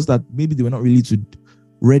point. It's just that maybe they were not really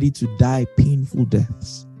ready to die painful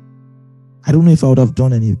deaths. I don't know if I would have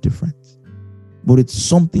done any different. But it's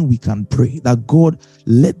something we can pray, that God,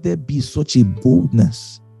 let there be such a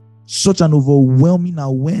boldness, such an overwhelming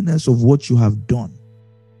awareness of what you have done,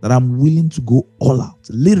 that I'm willing to go all out,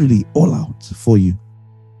 literally all out for you.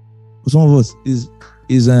 For some of us,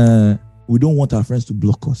 we don't want our friends to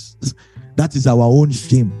block us. That is our own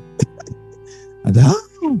shame. And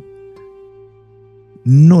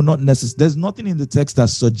no, not necessarily. There's nothing in the text that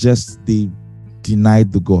suggests they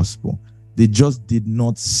denied the gospel. They just did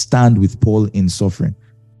not stand with Paul in suffering.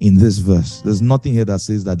 In this verse, there's nothing here that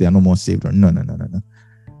says that they are no more saved. No.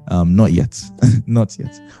 Not yet. Not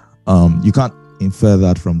yet. You can't infer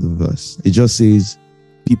that from the verse. It just says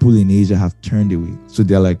people in Asia have turned away. So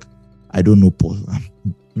they're like, I don't know Paul.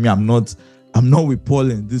 I'm not with Paul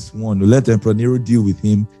in this one. Let Emperor Nero deal with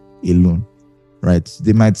him alone. Right?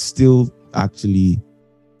 They might still actually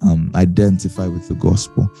identify with the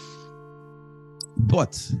gospel.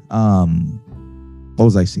 But what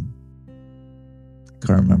was I saying?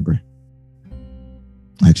 Can't remember.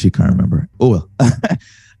 I actually can't remember. Oh well.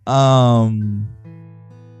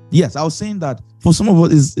 Yes, I was saying that for some of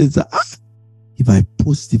us, it's if I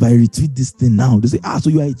retweet this thing now, they say, so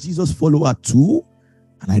you are a Jesus follower too?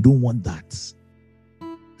 And I don't want that.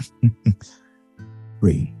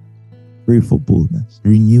 Pray for boldness.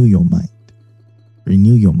 Renew your mind.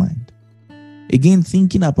 Again,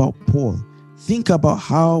 thinking about Paul, think about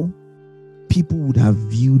how people would have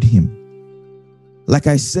viewed him. Like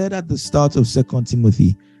I said at the start of 2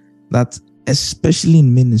 Timothy, that especially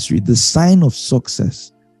in ministry, the sign of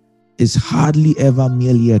success is hardly ever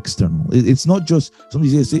merely external. It's not just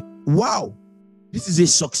somebody say, wow, this is a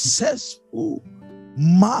successful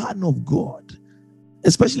man of God.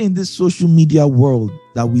 Especially in this social media world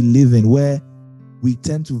that we live in, where we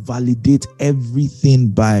tend to validate everything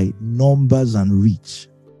by numbers and reach.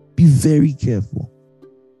 Be very careful.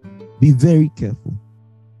 Be very careful.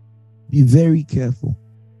 Be very careful.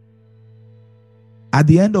 At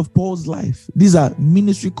the end of Paul's life, these are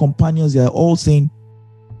ministry companions. They are all saying,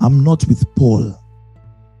 I'm not with Paul.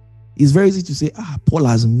 It's very easy to say, Paul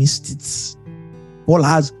has missed it. Paul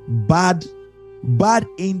has bad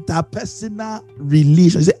interpersonal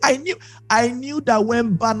relations. I knew that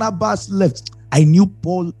when Barnabas left, I knew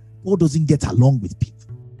Paul doesn't get along with people.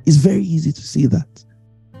 It's very easy to say that.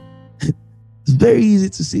 It's very easy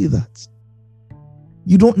to say that.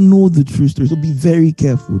 You don't know the true story, so be very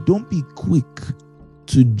careful. Don't be quick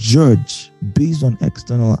to judge based on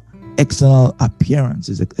external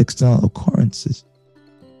appearances, external occurrences.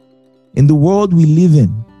 In the world we live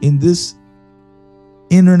in this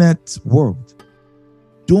internet world,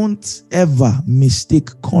 don't ever mistake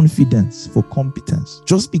confidence for competence.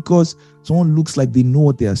 Just because someone looks like they know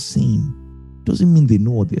what they are saying doesn't mean they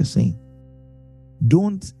know what they are saying.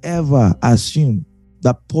 Don't ever assume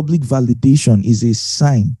that public validation is a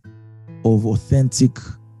sign of authentic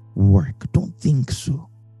work. Don't think so.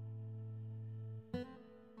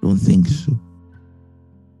 Don't think so.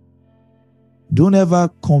 Don't ever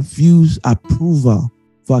confuse approval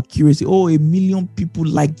for accuracy. 1 million people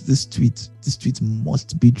liked this tweet. This tweet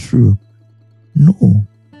must be true. No.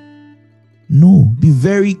 Be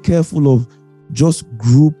very careful of just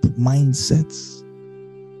group mindsets.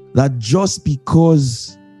 That just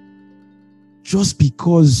because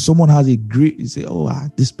someone has a great, you say,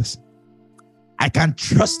 this person, I can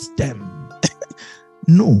trust them.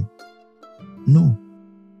 No.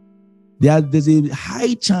 There's a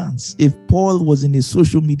high chance if Paul was in a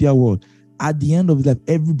social media world, at the end of his life,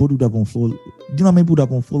 everybody would have unfollowed. Do you know how many people would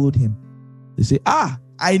have unfollowed him? They say,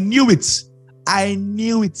 I knew it.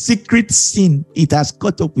 Secret sin. It has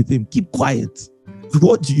caught up with him. Keep quiet.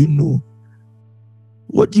 What do you know?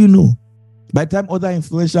 By the time other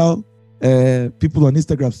influential people on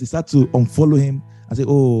Instagram, they start to unfollow him and say,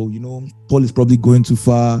 oh, Paul is probably going too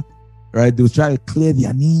far, right? They will try to clear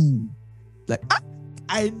their name. Like,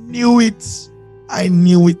 I knew it.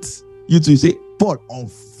 You two say, Paul,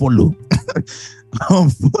 unfollow.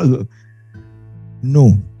 Unfollow.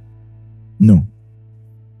 No.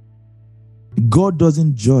 God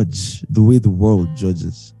doesn't judge the way the world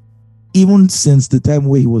judges. Even since the time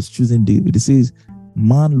where he was choosing David, it says,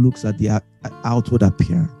 man looks at the outward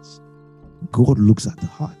appearance. God looks at the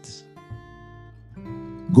heart.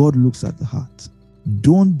 God looks at the heart.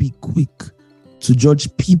 Don't be quick to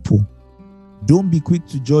judge people. Don't be quick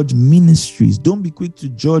to judge ministries. Don't be quick to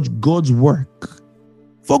judge God's work,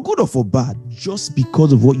 for good or for bad, just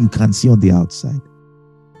because of what you can see on the outside.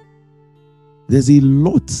 There's a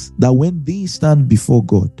lot that when they stand before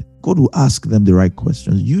God, God will ask them the right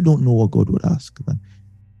questions. You don't know what God would ask them.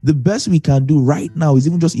 The best we can do right now is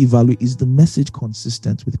even just evaluate, is the message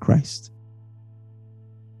consistent with Christ?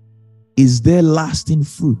 Is there lasting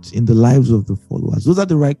fruit in the lives of the followers? Those are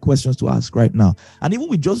the right questions to ask right now. And even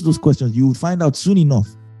with just those questions, you will find out soon enough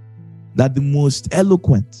that the most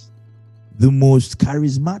eloquent, the most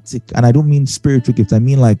charismatic, and I don't mean spiritual gifts, I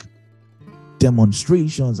mean like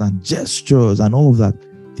demonstrations and gestures and all of that,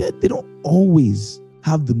 they don't always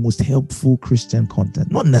have the most helpful Christian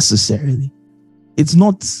content. Not necessarily. It's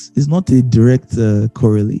not a direct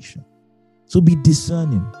correlation. So be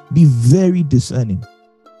discerning. Be very discerning.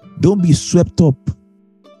 Don't be swept up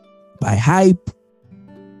by hype,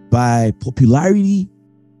 by popularity,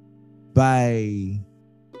 by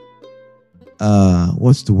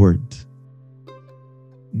what's the word?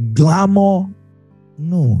 Glamour.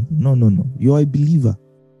 No. You're a believer.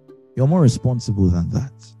 You're more responsible than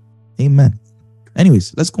that. Amen.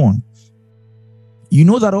 Anyways, let's go on. You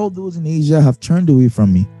know that all those in Asia have turned away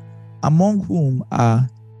from me, among whom are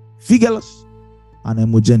Phygelus and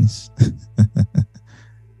Hermogenes.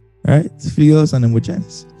 Right? Phygelus and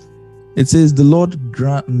Hermogenes. It says, the Lord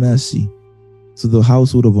grant mercy to the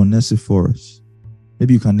household of Onesiphorus.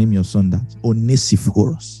 Maybe you can name your son that.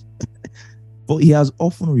 Onesiphorus. For he has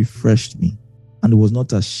often refreshed me and was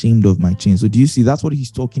not ashamed of my chains. So do you see, that's what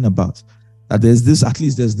he's talking about. That there's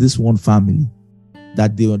this one family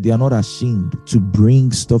that they are not ashamed to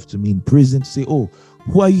bring stuff to me in prison to say, oh,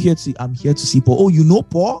 who are you here to see? I'm here to see Paul. Oh, you know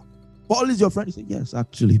Paul? Paul is your friend? He said, yes,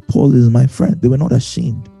 actually, Paul is my friend. They were not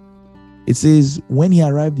ashamed. It says, when he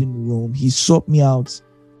arrived in Rome, he sought me out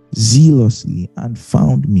zealously and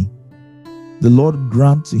found me. The Lord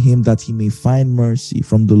grant to him that he may find mercy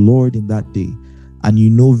from the Lord in that day. And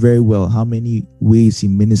you know very well how many ways he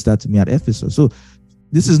ministered to me at Ephesus. So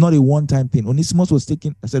this is not a one-time thing. Onesiphorus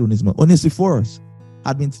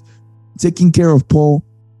had been taking care of Paul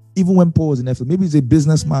even when Paul was in Ephesus. Maybe he's a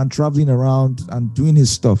businessman traveling around and doing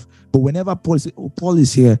his stuff. But whenever Paul says, oh, Paul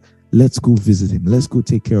is here, let's go visit him. Let's go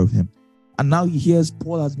take care of him. And now he hears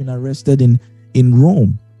Paul has been arrested in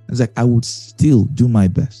Rome. It's like, I would still do my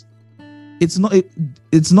best. It's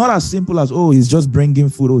not as simple as, oh, he's just bringing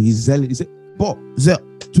food. Oh, he's zealous. He said, Paul,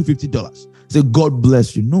 $250. Say, God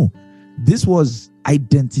bless you. No, this was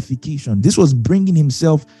identification. This was bringing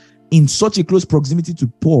himself in such a close proximity to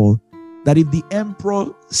Paul that if the emperor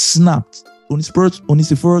snapped,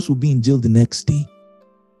 Onesiphorus will be in jail the next day.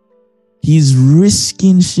 He's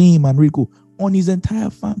risking shame and ridicule on his entire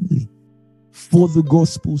family for the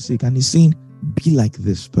gospel's sake. And he's saying, be like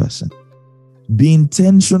this person. Be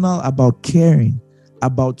intentional about caring,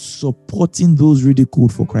 about supporting those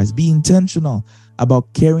ridiculed for Christ. Be intentional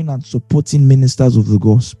about caring and supporting ministers of the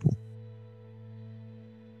gospel.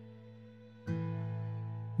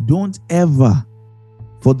 Don't ever,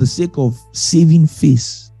 for the sake of saving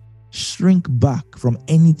face, shrink back from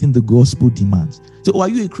anything the gospel demands. So, oh, are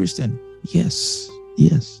you a Christian? Yes.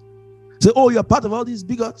 So, oh, you're part of all these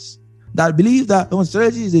bigots that believe that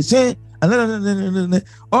homosexuality is a sin.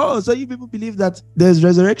 Oh, so you people believe that there's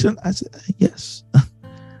resurrection? I said, yes.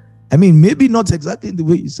 I mean, maybe not exactly in the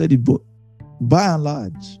way you said it, but by and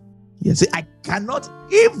large, yes. I cannot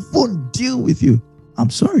even deal with you.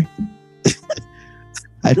 I'm sorry.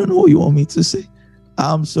 I don't know what you want me to say.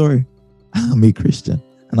 I'm sorry. I'm a Christian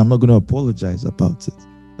and I'm not going to apologize about it.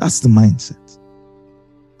 That's the mindset.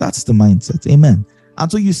 Amen.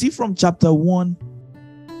 And so you see from chapter 1,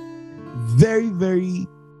 very, very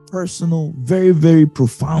personal, very, very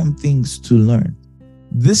profound things to learn.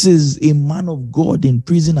 This is a man of God in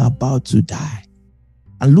prison about to die.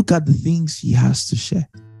 And look at the things he has to share.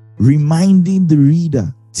 Reminding the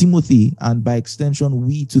reader, Timothy, and by extension,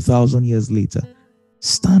 we 2,000 years later,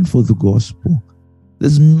 stand for the gospel.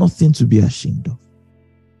 There's nothing to be ashamed of.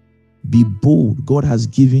 Be bold. God has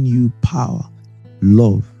given you power,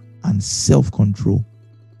 love, and self-control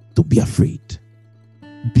Don't be afraid.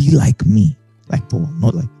 Be like me. Like Paul.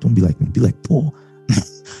 Not like, don't be like me. Be like Paul.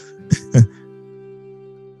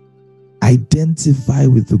 Identify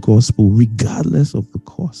with the gospel regardless of the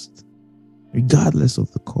cost. Regardless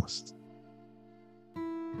of the cost.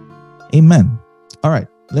 Amen. All right.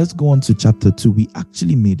 Let's go on to chapter 2. We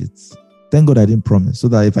actually made it. Thank God I didn't promise, so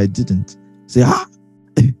that if I didn't, say,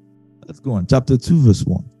 Let's go on. Chapter 2, verse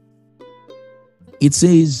 1. It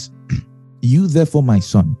says, you therefore, my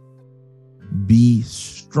son, be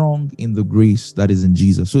strong in the grace that is in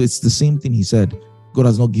Jesus. So it's the same thing he said. God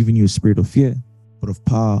has not given you a spirit of fear, but of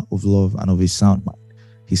power, of love, and of a sound mind.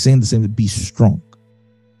 He's saying the same thing. Be strong.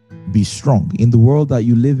 Be strong. In the world that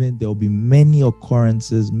you live in, there will be many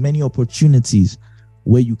occurrences, many opportunities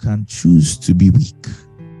where you can choose to be weak.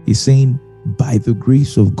 He's saying, by the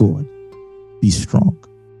grace of God, be strong.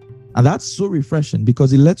 And that's so refreshing,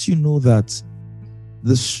 because it lets you know that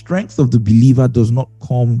the strength of the believer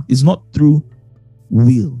is not through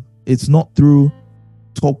will. It's not through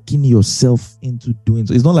talking yourself into doing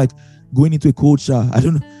so. It's not like going into a cold shower. I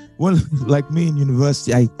don't know. Well, like me in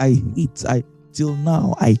university, I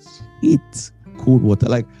hate cold water.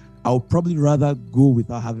 Like, I'll probably rather go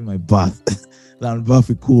without having my bath than bath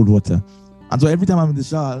with cold water. And so every time I'm in the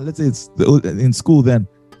shower, let's say it's in school then,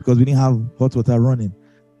 because we didn't have hot water running,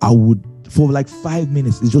 I would, for like 5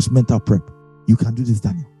 minutes, it's just mental prep. You can do this,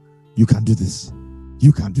 Daniel. You can do this.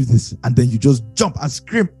 You can do this. And then you just jump and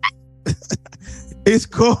scream. It's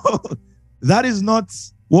cold. That is not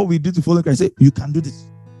what we do to follow Christ. Say, you can do this.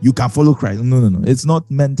 You can follow Christ. No. It's not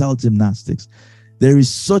mental gymnastics. There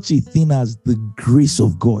is such a thing as the grace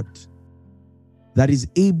of God that is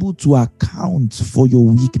able to account for your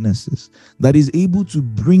weaknesses, that is able to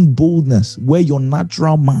bring boldness where your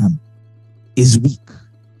natural man is weak,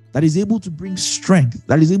 that is able to bring strength,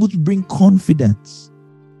 that is able to bring confidence.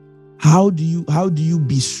 How do you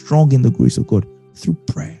be strong in the grace of God? Through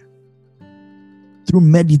prayer, through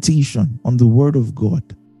meditation on the word of God.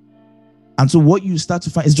 And so what you start to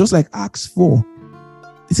find is just like Acts 4.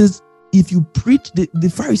 It says, if you preach,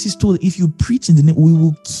 the Pharisees told, if you preach in the name, we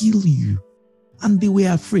will kill you. And they were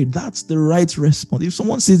afraid. That's the right response. If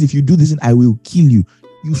someone says, if you do this, I will kill you,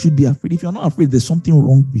 you should be afraid. If you're not afraid, there's something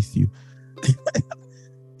wrong with you.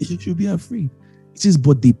 You should be afraid. It says,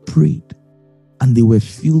 but they prayed and they were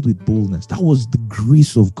filled with boldness. That was the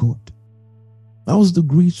grace of God. That was the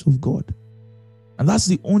grace of God. And that's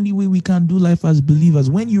the only way we can do life as believers.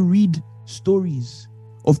 When you read stories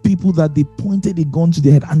of people that they pointed a gun to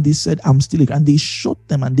their head and they said, I'm still here, and they shot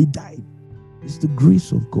them and they died, it's the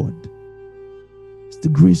grace of God. It's the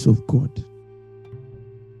grace of God.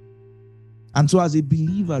 And so as a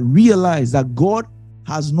believer, realize that God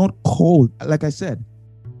has not called, like I said,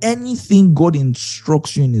 anything God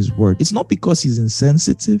instructs you in his word. It's not because he's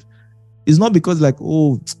insensitive. It's not because like,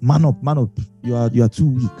 oh, man up, you are too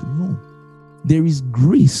weak. No. There is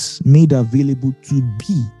grace made available to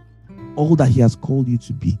be all that he has called you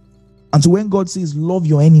to be. And so when God says, love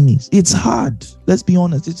your enemies, it's hard. Let's be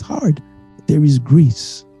honest, it's hard. There is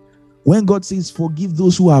grace. When God says, forgive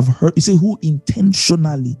those who have hurt, you say, who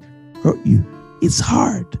intentionally hurt you. It's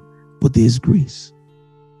hard, but there is grace.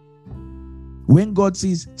 When God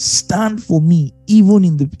says, stand for me, even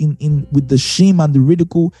in with the shame and the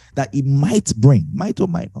ridicule that it might bring, might or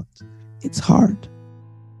might not, it's hard,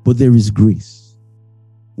 but there is grace.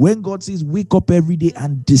 When God says, wake up every day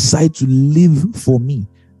and decide to live for me,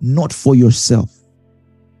 not for yourself,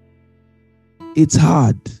 it's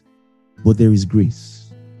hard, but there is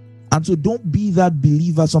grace. And so don't be that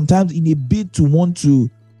believer sometimes in a bid to want to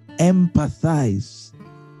empathize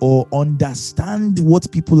or understand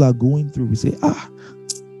what people are going through. We say,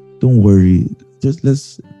 don't worry,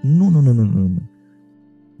 no.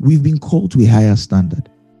 We've been called to a higher standard,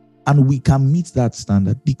 and we can meet that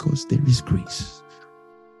standard because there is grace.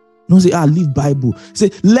 Don't say, leave Bible.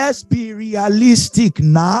 Say, let's be realistic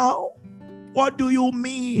now. What do you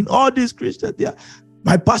mean? All these Christians,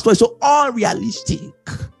 my pastor is so unrealistic.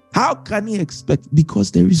 How can he expect?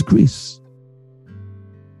 Because there is grace.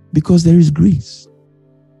 Because there is grace.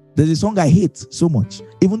 There's a song I hate so much.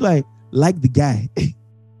 Even though I like the guy,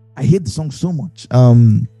 I hate the song so much.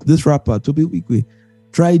 This rapper, Toby Wikwe,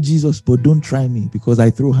 try Jesus, but don't try me because I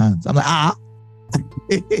throw hands. I'm like,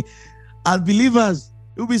 And believers,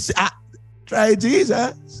 you'll be saying, try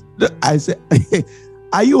Jesus. I say,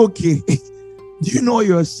 are you okay? Do you know what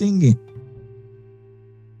you're singing?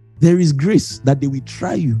 There is grace that they will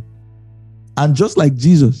try you. And just like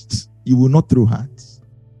Jesus, you will not throw hands.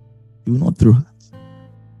 You will not throw hands.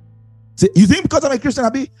 Say, you think because I'm a Christian,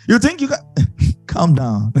 Abi? You think you can? Calm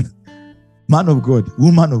down. Man of God,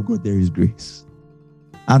 woman of God, there is grace.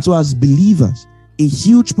 And so as believers, a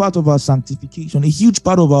huge part of our sanctification, a huge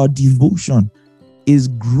part of our devotion is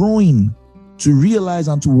growing to realize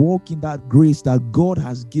and to walk in that grace that God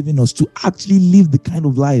has given us to actually live the kind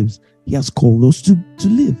of lives He has called us to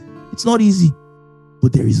live. It's not easy,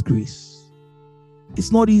 but there is grace.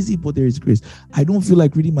 It's not easy, but there is grace. I don't feel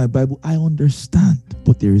like reading my Bible. I understand,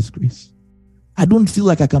 but there is grace. I don't feel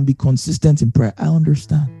like I can be consistent in prayer. I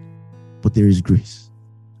understand, but there is grace.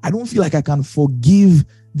 I don't feel like I can forgive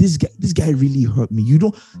this guy. This guy really hurt me. You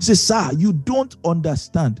don't say, sir, you don't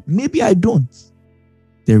understand. Maybe I don't.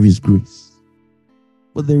 There is grace.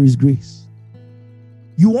 But there is grace.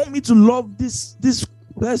 You want me to love this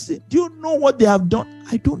person? Do you know what they have done?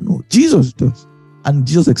 I don't know. Jesus does. And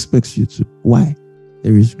Jesus expects you to. Why?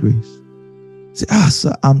 There is grace. Say,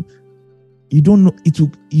 sir, you don't know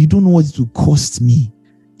you don't know what it will cost me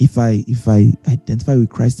if I identify with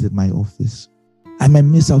Christ at my office. I might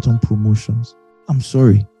miss out on promotions. I'm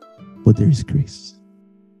sorry, but there is grace.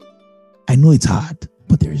 I know it's hard,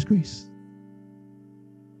 but there is grace.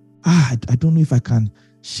 I don't know if I can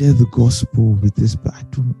share the gospel with this, but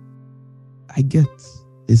I get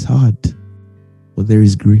it's hard, but there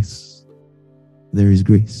is grace. There is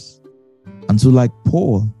grace. And so like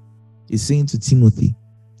Paul is saying to Timothy,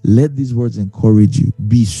 let these words encourage you.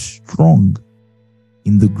 Be strong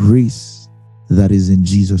in the grace that is in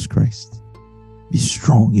Jesus Christ. Be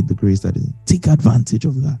strong in the grace that is in. Take advantage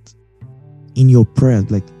of that in your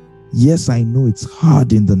prayers. Like, yes, I know it's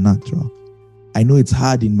hard in the natural. I know it's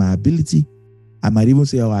hard in my ability. I might even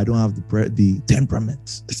say, I don't have the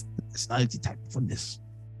temperament, personality type for this.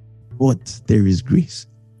 But there is grace.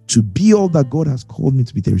 To be all that God has called me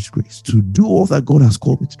to be, there is grace. To do all that God has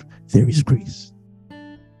called me to do, there is grace.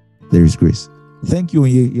 There is grace. Thank you.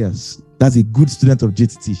 Yes, that's a good student of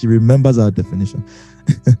JTT. She remembers our definition.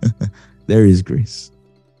 There is grace.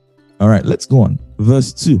 All right, let's go on.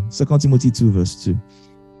 Verse 2, 2 Timothy 2, verse 2.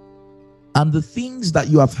 And the things that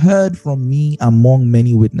you have heard from me among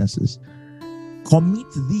many witnesses, commit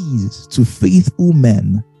these to faithful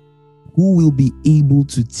men who will be able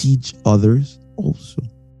to teach others also.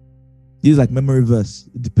 This is like memory verse.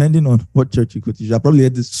 Depending on what church you go to, you have probably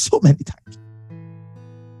heard this so many times.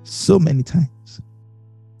 So many times.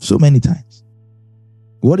 So many times.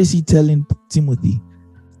 What is he telling Timothy?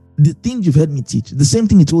 The things you've heard me teach, the same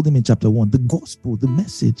thing he told him in chapter 1, the gospel, the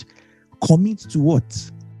message. Commit to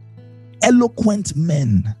what? Eloquent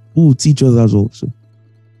men who will teach others also.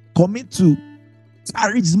 Commit to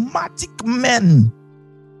charismatic men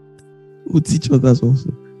who will teach others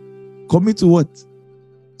also. Commit to what?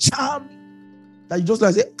 Charming. That you just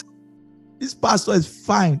like say, this pastor is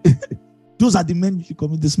fine. Those are the men you should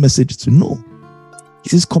commit this message to. No. He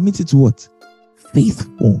says committed to what?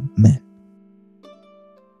 Faithful men.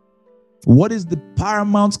 What is the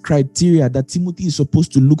paramount criteria that Timothy is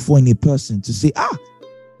supposed to look for in a person to say,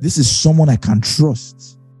 this is someone I can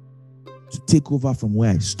trust to take over from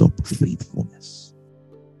where I stop? Faithfulness.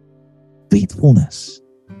 Faithfulness.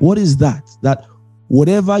 What is that? That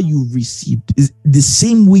whatever you received is the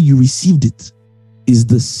same way you received it, is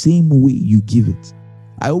the same way you give it.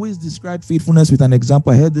 I always describe faithfulness with an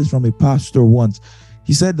example. I heard this from a pastor once.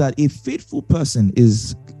 He said that a faithful person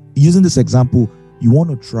is, using this example, you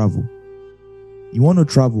want to travel. You want to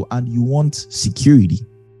travel and you want security,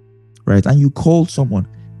 right? And you call someone,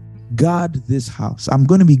 guard this house. I'm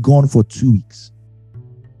going to be gone for 2 weeks.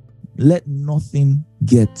 Let nothing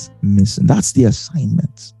get missing. That's the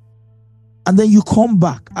assignment. And then you come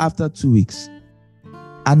back after 2 weeks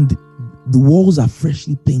and the walls are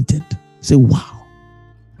freshly painted. Say, wow.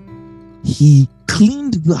 He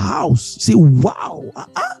cleaned the house. Say, wow.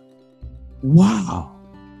 Wow.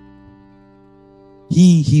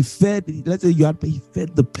 He fed, let's say he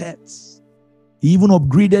fed the pets. He even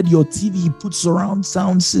upgraded your TV. He put surround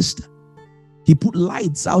sound system. He put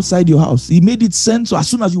lights outside your house. He made it sense. So as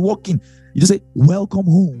soon as you walk in, you just say, welcome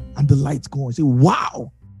home. And the lights go on. Say,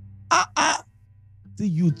 wow. Say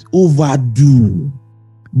you overdo.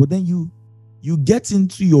 But then you get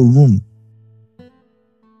into your room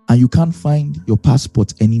and you can't find your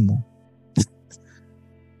passport anymore.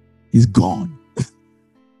 It's gone.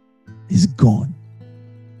 It's gone.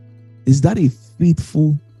 Is that a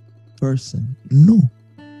faithful person? No.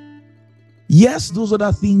 Yes, those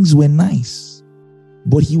other things were nice,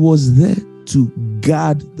 but he was there to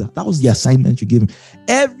guard that was the assignment you gave him.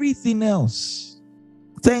 Everything else,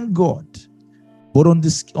 thank God. But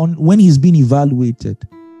when he's been evaluated,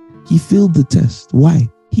 he failed the test. Why?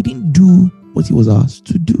 He didn't do what he was asked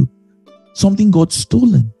to do. Something got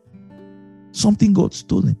stolen. Something got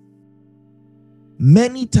stolen.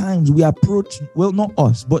 Many times we approach, well, not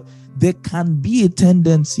us, but there can be a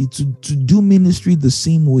tendency to do ministry the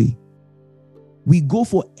same way. We go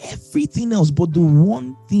for everything else, but the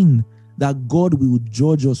one thing that God will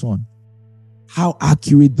judge us on, how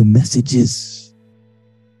accurate the message is.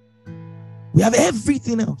 We have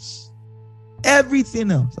everything else.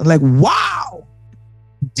 Everything else. I'm like, wow,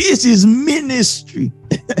 this is ministry.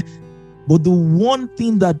 But the one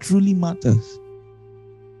thing that truly matters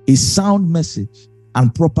is sound message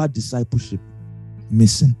and proper discipleship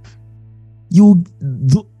missing.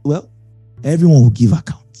 Everyone will give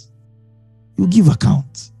account. You give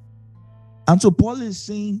account. And so Paul is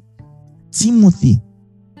saying, Timothy,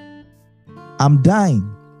 I'm dying.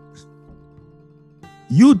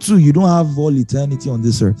 You too, you don't have all eternity on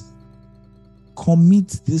this earth.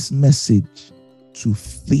 Commit this message to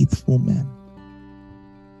faithful men.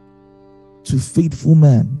 To faithful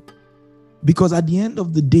men. Because at the end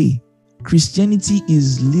of the day, Christianity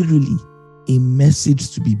is literally a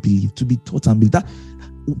message to be believed, to be taught and believed. That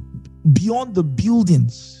beyond the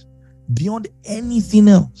buildings, beyond anything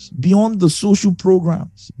else, beyond the social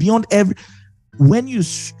programs, beyond when you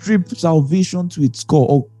strip salvation to its core,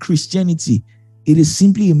 or Christianity, it is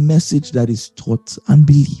simply a message that is taught and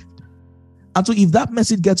believed. And so if that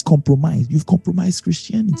message gets compromised, you've compromised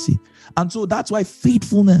Christianity. And so that's why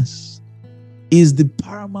faithfulness is the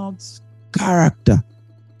paramount character.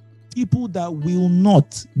 People that will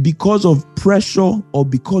not, because of pressure or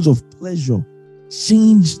because of pleasure,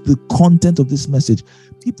 change the content of this message.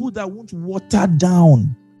 People that won't water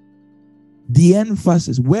down the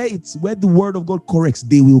emphasis. Where the word of God corrects,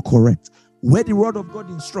 they will correct. Where the word of God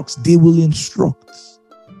instructs, they will instruct.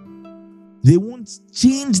 They won't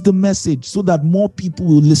change the message so that more people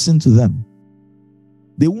will listen to them.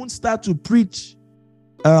 They won't start to preach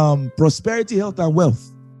prosperity, health, and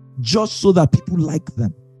wealth just so that people like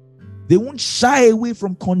them. They won't shy away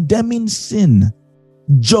from condemning sin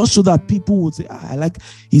just so that people would say,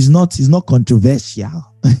 he's not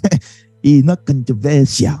controversial. He's not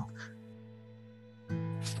controversial.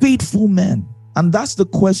 Faithful men. And that's the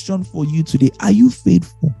question for you today. Are you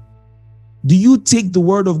faithful? Do you take the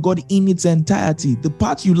word of God in its entirety? The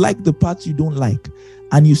parts you like, the parts you don't like.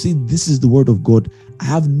 And you say, this is the word of God. I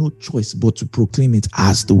have no choice but to proclaim it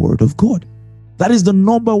as the word of God. That is the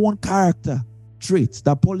number one character trait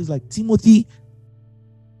that Paul is like, Timothy,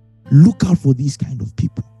 look out for these kind of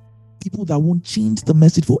people. People that won't change the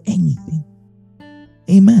message for anything.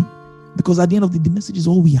 Amen. Because at the end of the message is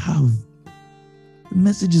all we have. The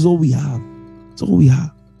message is all we have. It's all we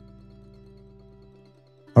have.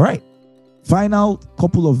 All right. Final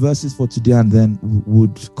couple of verses for today, and then we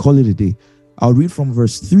would call it a day. I'll read from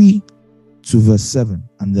verse 3 to verse 7,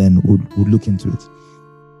 and then we'll look into it.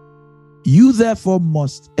 You therefore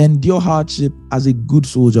must endure hardship as a good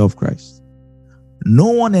soldier of Christ. No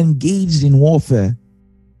one engaged in warfare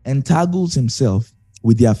entangles himself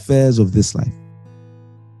with the affairs of this life,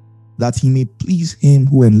 that he may please him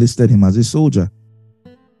who enlisted him as a soldier.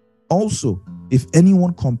 Also, if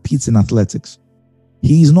anyone competes in athletics,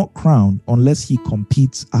 he is not crowned unless he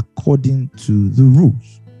competes according to the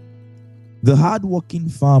rules. The hard-working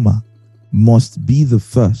farmer must be the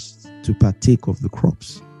first to partake of the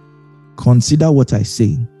crops. Consider what I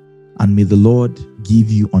say, and may the Lord give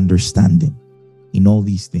you understanding in all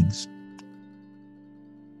these things.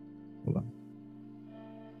 Hold on.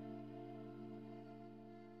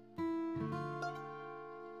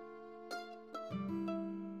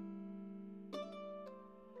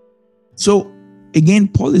 So, again,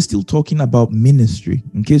 Paul is still talking about ministry,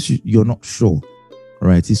 in case you're not sure. All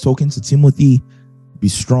right, he's talking to Timothy, be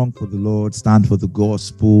strong for the Lord, stand for the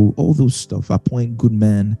gospel, all those stuff, appoint good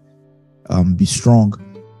men, be strong.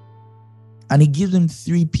 And he gives him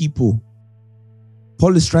three people.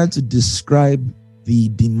 Paul is trying to describe the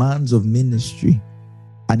demands of ministry,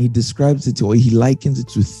 and he describes it, or he likens it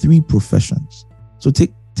to three professions. So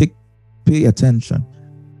pay attention.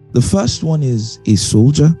 The first one is a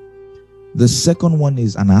soldier. The second one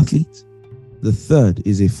is an athlete. The third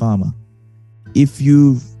is a farmer. If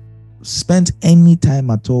you've spent any time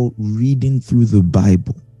at all reading through the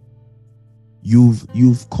Bible,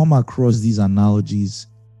 you've come across these analogies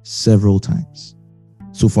several times.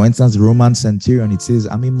 So for instance, the Roman centurion, it says,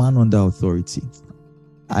 I'm a man under authority.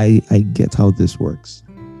 I get how this works.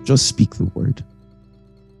 Just speak the word.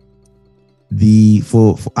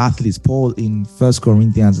 For athletes, Paul in 1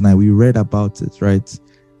 Corinthians 9, we read about it, right?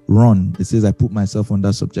 Run. It says, I put myself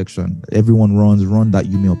under subjection. Everyone run that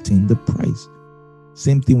you may obtain the prize.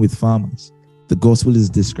 Same thing with farmers. The gospel is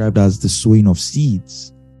described as the sowing of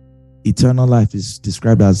seeds. Eternal life is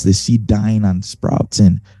described as the seed dying and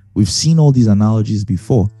sprouting. We've seen all these analogies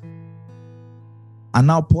before. And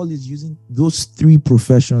now Paul is using those three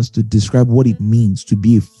professions to describe what it means to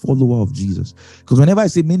be a follower of Jesus. Because whenever I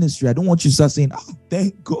say ministry, I don't want you to start saying,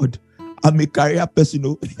 thank God, I'm a career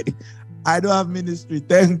person. I don't have ministry.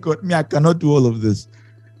 Thank God. I cannot do all of this.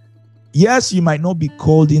 Yes, you might not be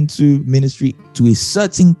called into ministry to a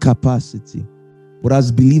certain capacity. But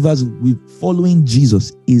as believers, following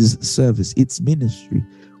Jesus is service. It's ministry.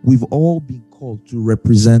 We've all been called to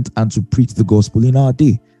represent and to preach the gospel in our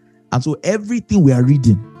day. And so everything we are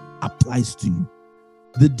reading applies to you.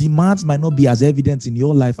 The demands might not be as evident in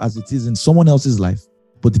your life as it is in someone else's life,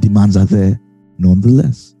 but the demands are there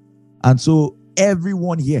nonetheless. And so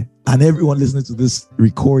everyone here and everyone listening to this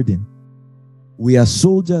recording, we are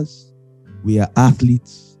soldiers, we are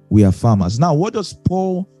athletes, we are farmers. Now, what does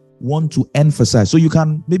Paul want to emphasize? So you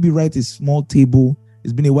can maybe write a small table.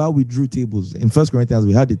 It's been a while we drew tables. In 1 Corinthians,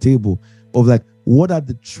 we had a table of like, what are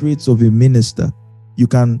the traits of a minister?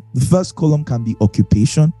 The first column can be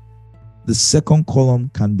occupation. The second column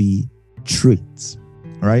can be traits,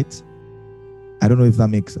 right? I don't know if that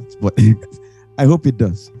makes sense, but I hope it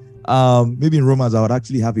does. Maybe in Romans, I would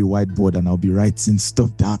actually have a whiteboard and I'll be writing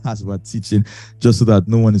stuff down as we're teaching, just so that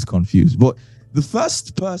no one is confused. But the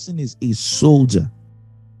first person is a soldier.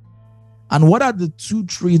 And what are the two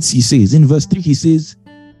traits he says? In verse 3, he says,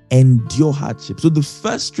 endure hardship. So the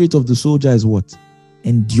first trait of the soldier is what?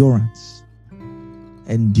 Endurance.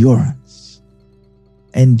 Endurance.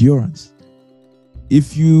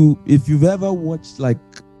 If you've ever watched like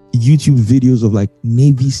YouTube videos of like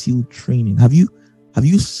Navy SEAL training, have you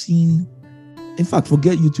seen, in fact,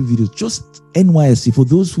 forget YouTube videos, just NYSC. For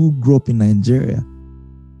those who grew up in Nigeria,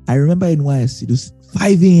 I remember NYSC, it was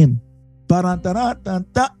 5 a.m.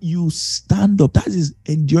 You stand up. That is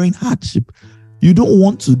enduring hardship. You don't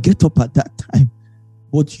want to get up at that time,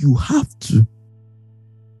 but you have to.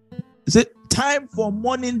 Is it time for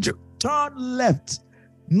morning? Turn left.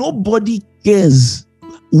 Nobody cares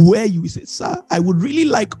where you say, sir, I would really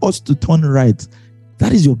like us to turn right.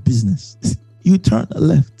 That is your business. You turn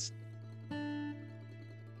left.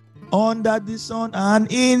 Under the sun and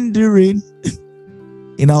in the rain.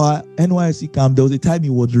 In our NYSC camp, there was a time it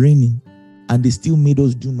was raining and they still made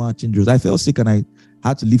us do marching drills. I felt sick and I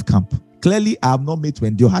had to leave camp. Clearly, I am not made to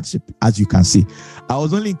endure hardship, as you can see. I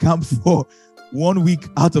was only in camp for 1 week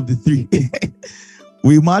out of the 3.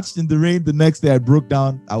 We marched in the rain. The next day, I broke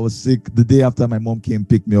down. I was sick. The day after, my mom came,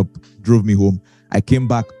 picked me up, drove me home. I came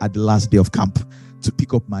back at the last day of camp to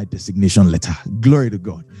pick up my designation letter. Glory to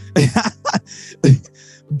God.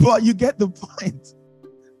 But you get the point.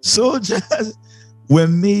 Soldiers were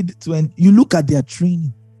made to, you look at their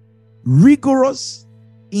training, rigorous,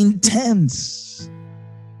 intense.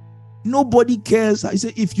 Nobody cares. I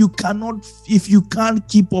say, if you can't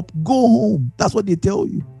keep up, go home. That's what they tell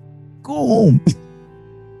you. Go home.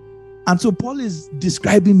 And so Paul is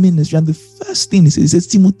describing ministry. And the first thing he says,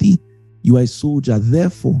 Timothy, you are a soldier.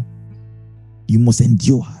 Therefore, you must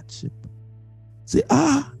endure hardship. Say,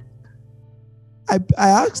 I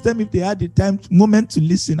asked them if they had the moment to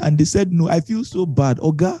listen. And they said, no, I feel so bad.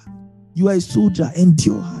 Oga, you are a soldier.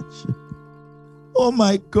 Endure hardship. Oh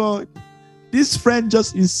my God. This friend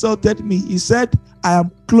just insulted me. He said, I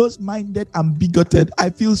am close-minded and bigoted. I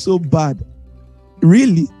feel so bad.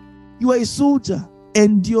 Really? You are a soldier.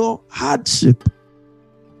 Endure hardship.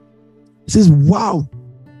 He says, wow,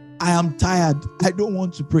 I am tired. I don't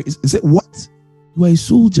want to pray. He said, what? You are a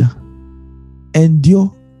soldier.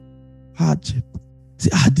 Endure hardship. Say,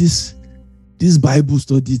 this Bible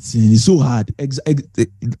study thing is so hard.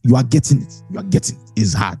 You are getting it. You are getting it.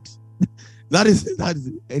 It's hard. That is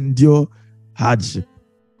endure hardship.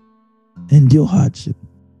 Endure hardship.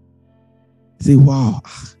 Say, wow,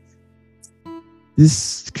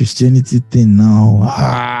 this Christianity thing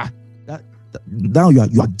now. Now you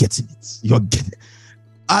are getting it. You are getting it.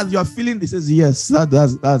 As you are feeling, it says, yes,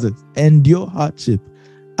 that's it. Endure hardship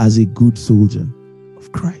as a good soldier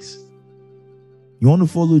of Christ. You want to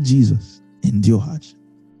follow Jesus? Endure hardship.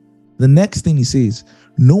 The next thing he says,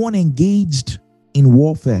 no one engaged in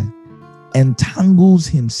warfare entangles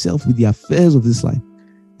himself with the affairs of this life,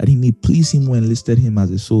 that he may please him who enlisted him as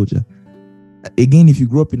a soldier. Again, if you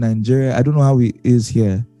grew up in Nigeria, I don't know how it is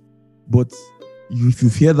here, but if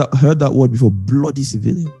you've heard that word before, bloody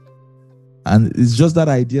civilian. And it's just that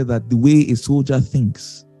idea that the way a soldier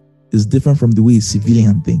thinks is different from the way a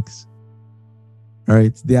civilian thinks. All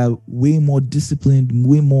right? They are way more disciplined,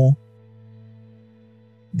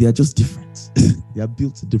 they are just different. They are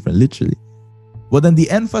built different, literally. But then the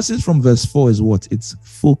emphasis from verse 4 is what? It's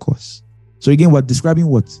focus. So again, we're describing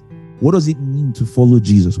what? What does it mean to follow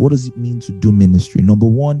Jesus? What does it mean to do ministry? Number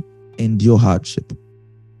 1, endure hardship.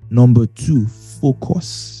 Number 2,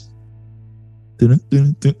 focus.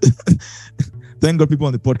 Thank God people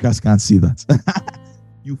on the podcast can't see that.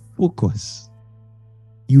 You focus.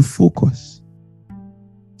 You focus.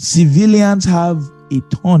 Civilians have a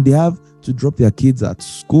ton. They have to drop their kids at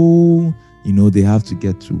school. They have to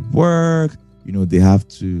get to work. They have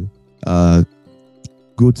to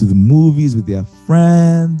go to the movies with their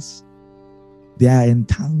friends. They are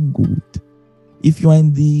entangled. If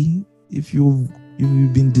you've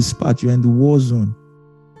been dispatched, you're in the war zone.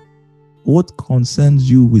 What concerns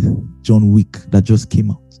you with John Wick that just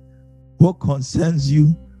came out? What concerns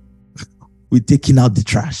you with taking out the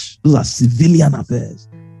trash? Those are civilian affairs.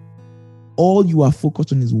 All you are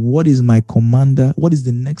focused on is, what is my commander? What is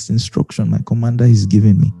the next instruction my commander is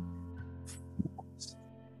giving me?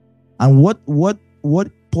 And what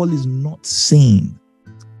Paul is not saying,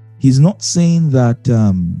 he's not saying that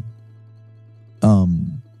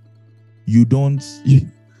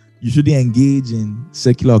you shouldn't engage in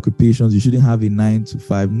secular occupations. You shouldn't have a 9 to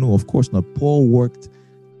 5. No, of course not. Paul worked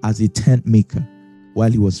as a tent maker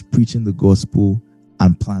while he was preaching the gospel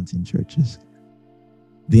and planting churches.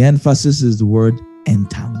 The emphasis is the word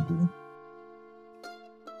entangle,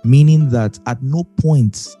 meaning that at no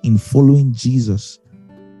point in following Jesus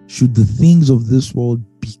should the things of this world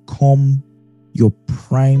become your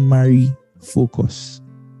primary focus.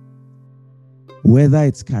 Whether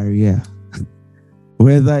it's career,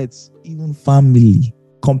 whether it's even family.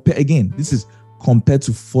 This is compared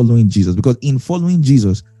to following Jesus. Because in following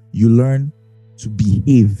Jesus, you learn to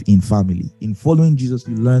behave in family. In following Jesus,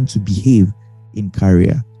 you learn to behave in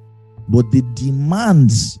career. But the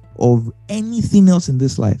demands of anything else in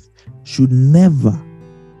this life should never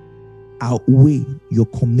outweigh your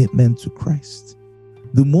commitment to Christ.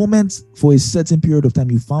 The moment for a certain period of time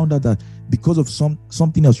you found out that because of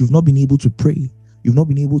something else, you've not been able to pray, you've not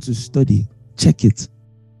been able to study, check it.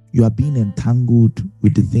 You are being entangled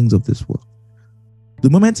with the things of this world. The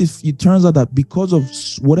moment if it turns out that because of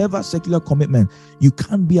whatever secular commitment, you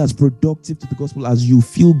can't be as productive to the gospel as you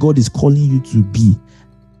feel God is calling you to be,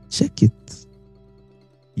 check it.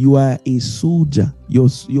 You are a soldier.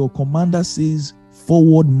 Your commander says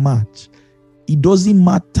forward march. It doesn't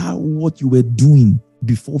matter what you were doing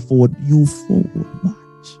before forward. You forward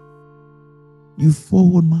march. You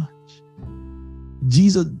forward march.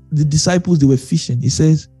 Jesus, the disciples, they were fishing. He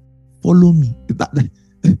says, follow me.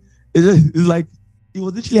 It's like, it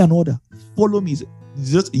was literally an order. Follow me.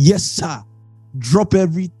 Just, yes, sir. Drop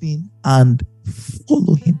everything and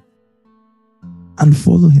follow him. And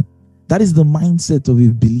follow him. That is the mindset of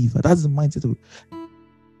a believer. That's the mindset of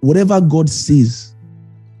whatever God says.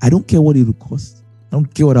 I don't care what it will cost. I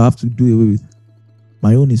don't care what I have to do away with.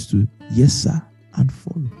 My own is to, yes, sir, and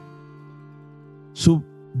follow. So,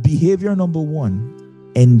 behavior number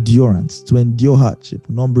 1, endurance, to endure hardship.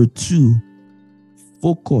 Number 2,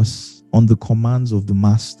 focus on the commands of the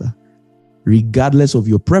master, regardless of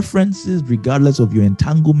your preferences, regardless of your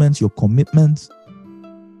entanglements, your commitments.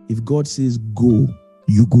 If God says go,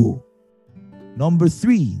 you go. Number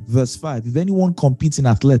 3, verse 5, if anyone competes in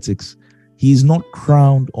athletics, he is not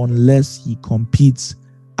crowned unless he competes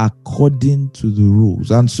according to the rules.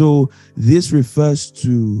 And so this refers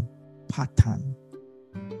to pattern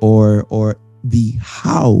or the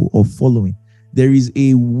how of following. There is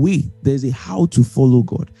a way, there's a how to follow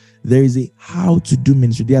God. There is a how to do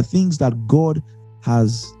ministry. There are things that God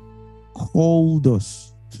has called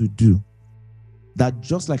us to do that,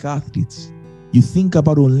 just like athletes, you think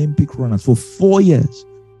about Olympic runners for 4 years,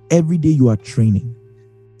 every day you are training.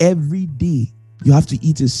 Every day you have to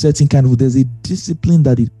eat a certain kind of, there's a discipline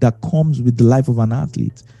that comes with the life of an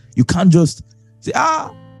athlete. You can't just say,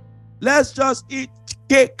 let's just eat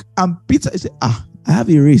cake and pizza. You say, I have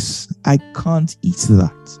a race. I can't eat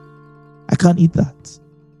that. I can't eat that.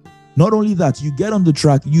 Not only that, you get on the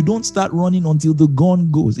track, you don't start running until the gun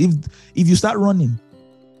goes. If you start running,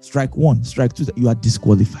 strike 1, strike 2, you are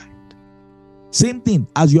disqualified. Same thing,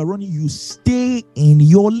 as you are running, you stay in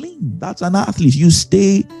your lane. That's an athlete. You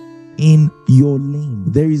stay in your lane.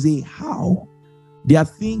 There is a how. There are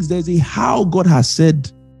things, there's a how God has said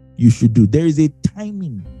you should do. There is a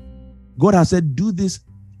timing. God has said, do this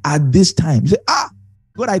at this time. You say,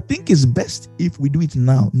 God, I think it's best if we do it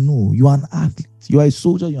now. No, you are an athlete. You are a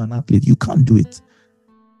soldier, you're an athlete. You can't do it.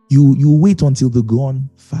 You wait until the gun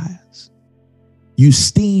fires. You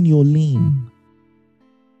stay in your lane.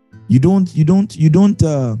 You don't lose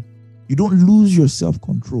your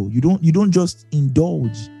self-control. You don't just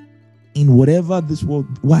indulge in whatever this world.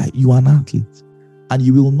 Why? You are an athlete. And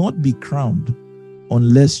you will not be crowned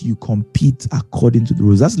unless you compete according to the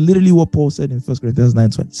rules. That's literally what Paul said in 1 Corinthians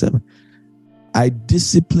 9:27. I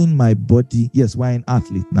discipline my body. Yes, we're an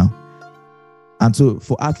athlete now. And so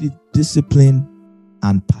for athlete, discipline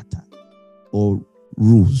and pattern or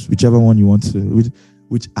rules, whichever one you want to,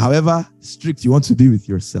 which however strict you want to be with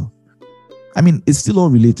yourself. I mean, it's still all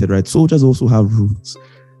related, right? Soldiers also have rules.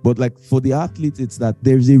 But like for the athlete, it's that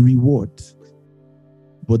there's a reward.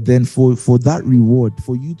 But then for that reward,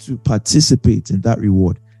 for you to participate in that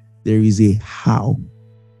reward, there is a how.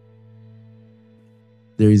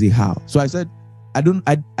 There is a how. So I said, I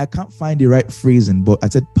can't find the right phrasing, but I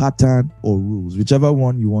said pattern or rules, whichever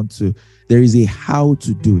one you want to. There is a how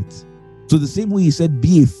to do it. So the same way he said,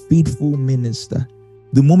 be a faithful minister.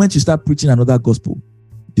 The moment you start preaching another gospel,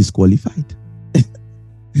 disqualified.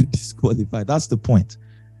 Disqualified. That's the point.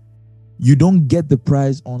 You don't get the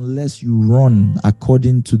prize unless you run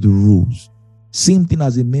according to the rules. Same thing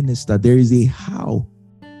as a minister. There is a how.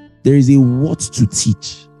 There is a what to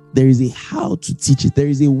teach. There is a how to teach it. There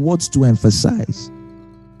is a what to emphasize.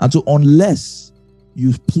 And so unless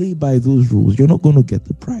you play by those rules, you're not going to get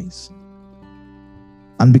the prize.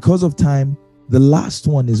 And because of time, the last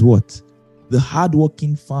one is what? The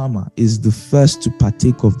hardworking farmer is the first to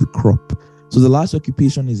partake of the crop. So the last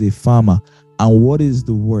occupation is a farmer. And what is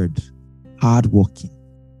the word? Hardworking.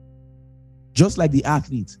 Just like the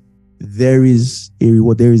athlete, there is a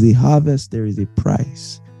reward, there is a harvest, there is a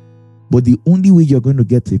prize. But the only way you're going to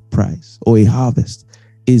get a prize or a harvest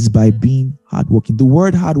is by being hardworking. The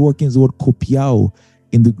word hardworking is the word kopiao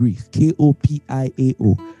in the Greek,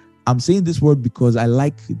 Kopiao. I'm saying this word because I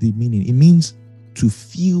like the meaning. It means to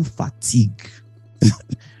feel fatigue.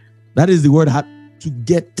 That is the word, to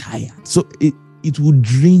get tired. So it will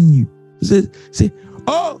drain you. Say,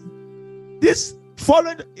 oh, this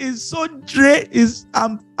following is so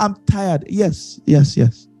I'm tired. Yes.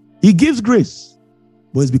 He gives grace.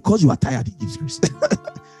 But it's because you are tired, he gives grace.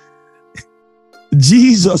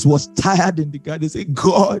 Jesus was tired in the garden. He said,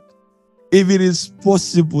 God, if it is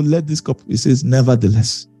possible, let this cup. He says,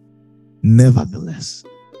 nevertheless. He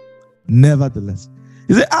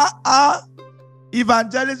said,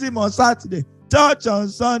 evangelism on Saturday, church on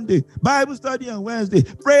Sunday, Bible study on Wednesday,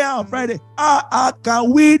 prayer on Friday.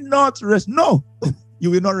 Can we not rest? No,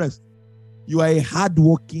 you will not rest. You are a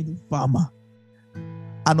hardworking farmer.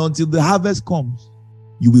 And until the harvest comes,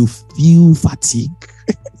 you will feel fatigue.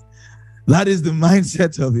 That is the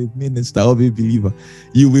mindset of a minister, of a believer.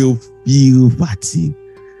 You will feel fatigue.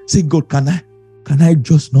 Say, God, can I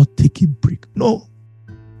just not take a break? No.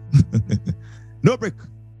 No break.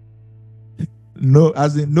 No,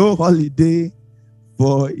 as in no holiday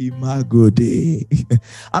for Imago Day.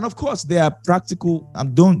 And of course, there are practical,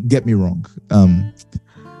 don't get me wrong.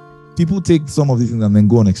 People take some of these things and then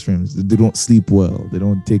go on extremes. They don't sleep well. They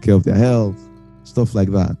don't take care of their health. Stuff like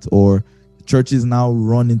that. Or churches now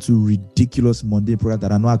run into ridiculous mundane programs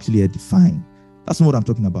that are not actually edifying. That's not what I'm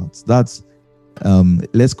talking about. That's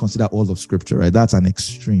let's consider all of scripture, right? That's an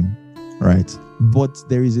extreme, right? But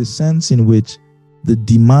there is a sense in which the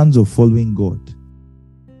demands of following God,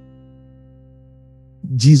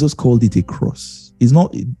 Jesus called it a cross. It's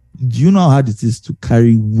not, do you know how hard it is to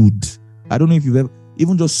carry wood? I don't know if you've ever,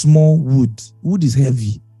 even just small wood. Wood is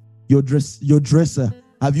heavy. Your dresser,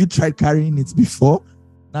 have you tried carrying it before?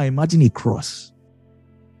 Now imagine a cross.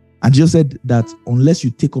 And Jesus said that unless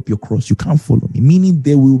you take up your cross, you can't follow me. Meaning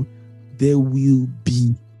there will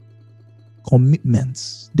be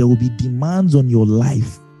commitments. There will be demands on your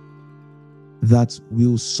life that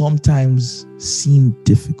will sometimes seem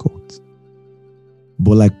difficult.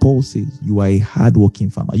 But like Paul says, you are a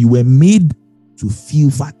hardworking farmer. You were made to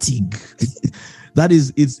feel fatigue. That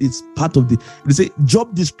is, it's part of they say,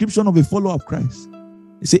 job description of a follower of Christ.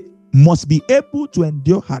 They say, must be able to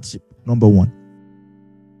endure hardship, number one.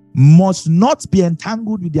 Must not be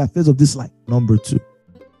entangled with the affairs of this life, number two.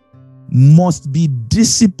 Must be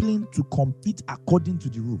disciplined to compete according to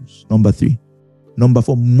the rules, number three. Number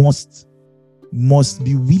four, must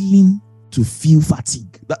be willing to feel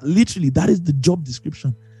fatigue. That is the job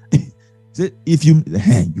description. If you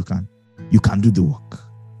can do the work.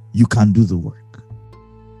 You can do the work.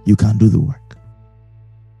 You can do the work.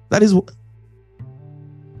 That is what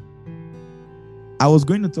I was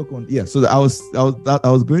going to talk on. Yeah, so I was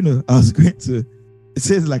going to. It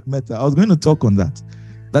says like meta. I was going to talk on that.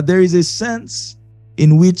 That there is a sense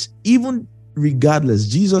in which even regardless,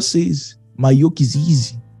 Jesus says, "My yoke is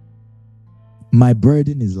easy, my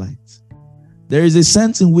burden is light." There is a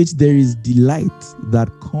sense in which there is delight that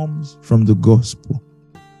comes from the gospel,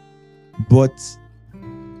 but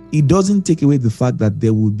it doesn't take away the fact that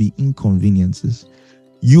there will be inconveniences.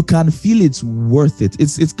 You can feel it's worth it.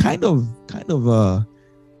 It's kind of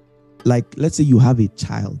like, let's say you have a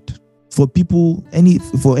child. For any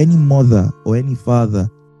mother or any father,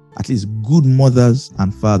 at least good mothers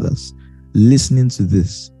and fathers listening to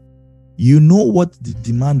this, You know what the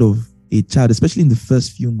demand of a child, especially in the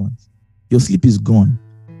first few months. Your sleep is gone.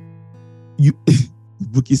 You,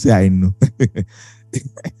 Buki say, I know.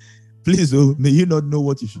 Please, may you not know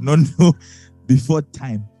what you should not know before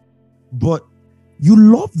time. But you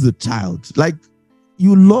love the child. Like,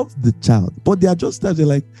 you love the child. But there are just times they're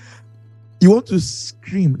like, you want to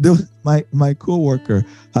scream. There was my co-worker,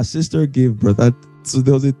 her sister gave birth. So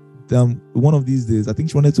there was one of these days, I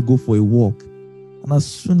think she wanted to go for a walk. And as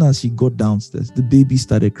soon as she got downstairs, the baby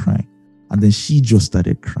started crying. And then she just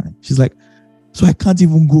started crying. She's like, so I can't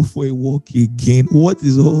even go for a walk again. What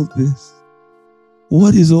is all this?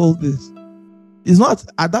 What is all this? It's not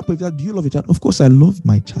at that point, do you love your child? Of course, I love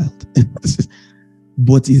my child.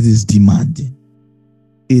 But it is demanding.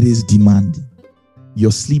 It is demanding.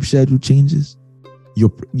 Your sleep schedule changes.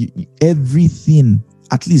 Everything,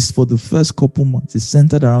 at least for the first couple months, is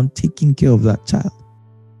centered around taking care of that child.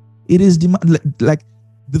 It is like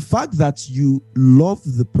the fact that you love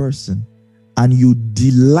the person and you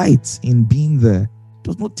delight in being there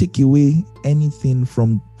does not take away anything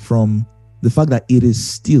from the fact that it is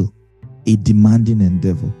still a demanding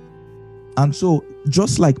endeavor. And so,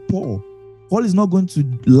 just like Paul is not going to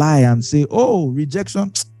lie and say, oh,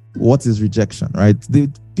 rejection. What is rejection, right?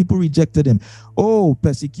 People rejected him. Oh,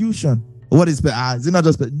 persecution. What is is it not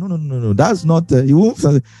just no? That's not he won't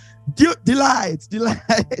delight.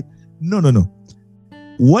 No.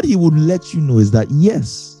 What he would let you know is that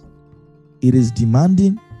yes, it is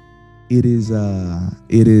demanding. It is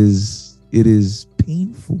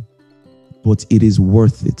painful, but it is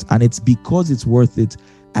worth it. And it's because it's worth it,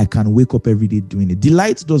 I can wake up every day doing it.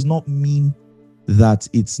 Delight does not mean that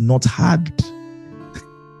it's not hard.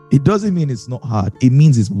 It doesn't mean it's not hard. It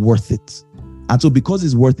means it's worth it. And so because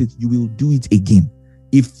it's worth it, you will do it again.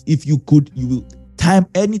 If you could, you will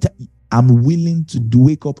anytime. I'm willing to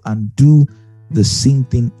wake up and do the same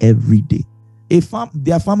thing every day.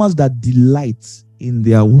 There are farmers that delight in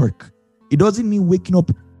their work. It doesn't mean waking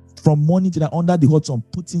up from morning to night under the hot sun,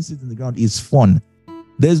 putting seeds in the ground is fun.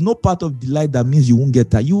 There's no part of delight that means you won't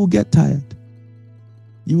get tired. You will get tired.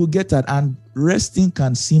 You will get tired. And resting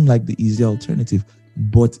can seem like the easy alternative,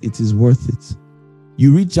 but it is worth it.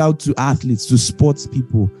 You reach out to athletes, to sports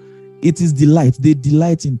people. It is delight. They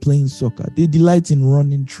delight in playing soccer. They delight in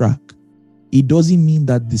running track. It doesn't mean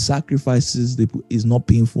that the sacrifices they put is not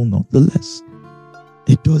painful, nonetheless.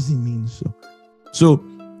 It doesn't mean so. So,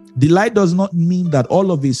 delight does not mean that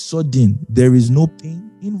all of a sudden there is no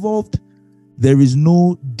pain involved, there is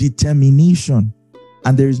no determination,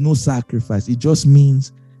 and there is no sacrifice. It just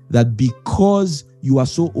means that because you are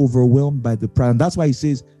so overwhelmed by the prize, and that's why he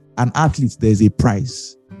says, an athlete, there's a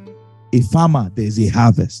prize. A farmer, there's a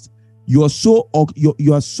harvest. You are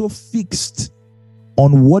so fixed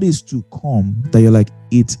on what is to come that you're like,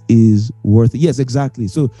 it is worth it. Yes, exactly.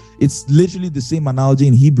 So it's literally the same analogy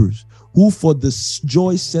in Hebrews, who for the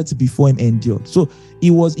joy set before him endured. So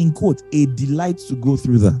it was, in quote, a delight to go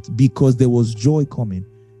through that because there was joy coming,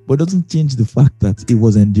 but it doesn't change the fact that it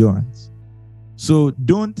was endurance. So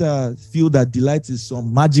don't feel that delight is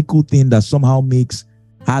some magical thing that somehow makes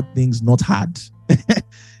hard things not hard.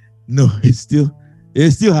 No, it's still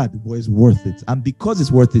hard, but it's worth it. And because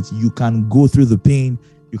it's worth it, you can go through the pain,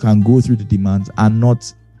 you can go through the demands and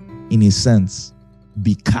not, in a sense,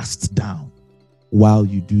 be cast down while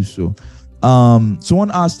you do so.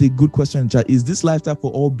 Someone asked a good question in chat. Is this lifestyle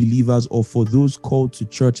for all believers or for those called to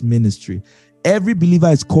church ministry? Every believer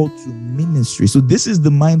is called to ministry. So this is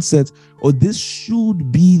the mindset, or this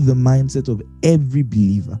should be the mindset of every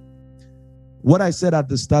believer. What I said at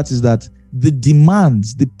the start is that the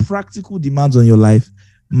demands, the practical demands on your life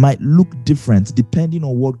might look different depending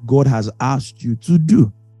on what God has asked you to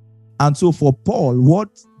do. And so for Paul, what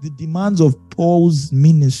the demands of Paul's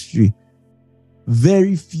ministry,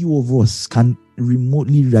 very few of us can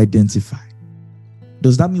remotely identify.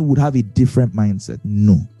 Does that mean we would have a different mindset?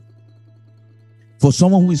 No. For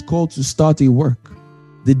someone who is called to start a work,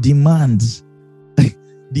 the demands,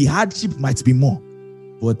 the hardship might be more,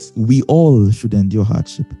 but we all should endure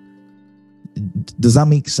hardship. Does that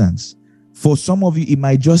make sense? For some of you, it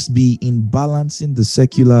might just be in balancing the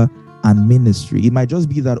secular and ministry. It might just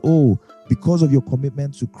be that, because of your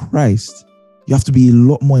commitment to Christ, you have to be a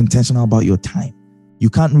lot more intentional about your time. You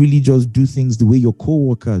can't really just do things the way your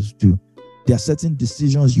co-workers do. There are certain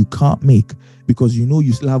decisions you can't make because you know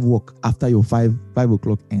you still have work after your 5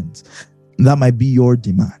 o'clock ends. That might be your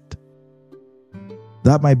demand.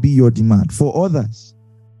 That might be your demand. For others,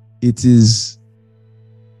 it is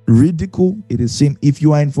ridicule. It is shame. If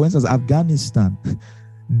you are in, for instance, Afghanistan,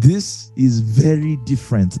 this is very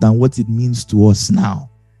different than what it means to us now.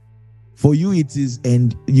 For you, it is,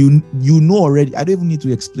 and you know already. I don't even need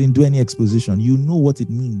to do any exposition. You know what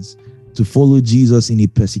it means to follow Jesus in a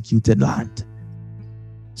persecuted land.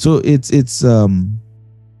 So this is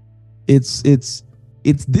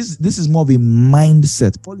more of a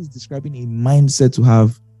mindset. Paul is describing a mindset to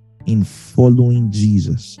have in following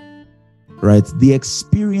Jesus, right? The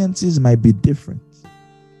experiences might be different,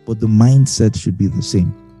 but the mindset should be the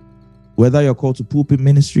same. Whether you're called to pulpit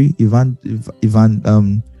ministry,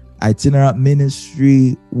 itinerant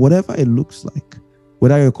ministry, whatever it looks like,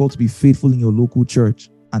 whether you're called to be faithful in your local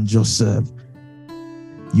church and just serve,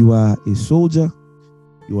 you are a soldier,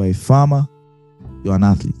 you are a farmer, you're an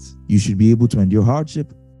athlete. You should be able to endure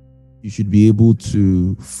hardship. You should be able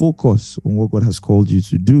to focus on what God has called you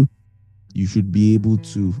to do. You should be able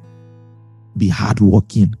to be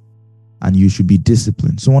hardworking, and you should be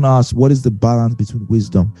disciplined. Someone asked, what is the balance between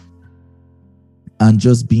wisdom and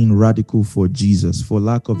just being radical for Jesus, for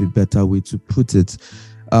lack of a better way to put it?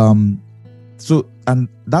 And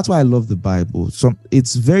that's why I love the Bible. So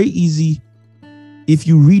it's very easy. If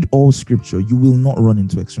you read all scripture, you will not run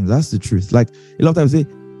into extremes. That's the truth. Like a lot of times I say,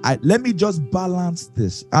 let me just balance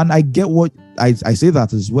this. And I get what I say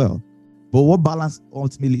that as well. But what balance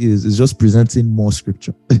ultimately is just presenting more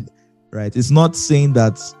scripture, right? It's not saying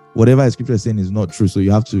that whatever a scripture is saying is not true. So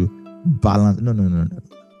you have to balance. No.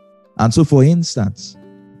 And so, for instance,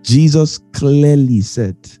 Jesus clearly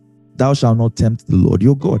said, thou shalt not tempt the Lord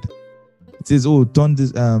your God. It says, turn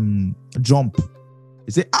this, jump.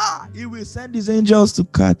 He said, he will send his angels to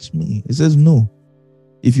catch me. He says, no.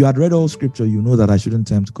 If you had read all scripture, you know that I shouldn't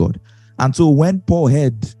tempt God. And so when Paul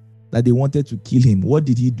heard that they wanted to kill him, what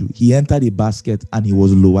did he do? He entered a basket and he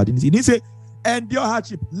was lowered. He didn't say, endure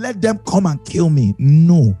hardship, let them come and kill me.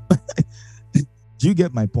 No. Do you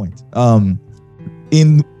get my point?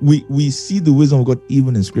 We see the wisdom of God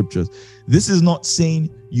even in scriptures. This is not saying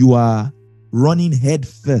you are running head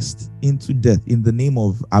first into death in the name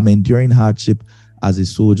of I'm enduring hardship as a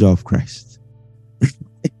soldier of Christ.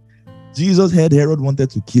 Jesus heard Herod wanted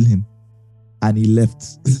to kill him and he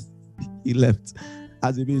left. He left.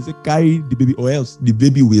 As a baby, he said, carry the baby or else the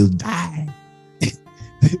baby will die.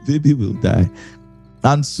 The baby will die.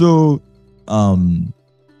 And so and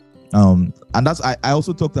that's I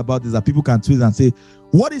also talked about this, that people can twist and say,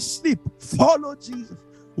 what is sleep? Follow Jesus.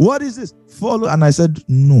 What is this? Follow. And I said,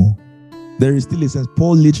 no, there is still a sense.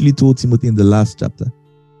 Paul literally told Timothy in the last chapter,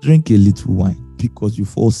 drink a little wine because you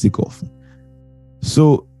fall sick often.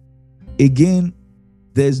 So again,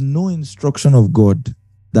 there's no instruction of God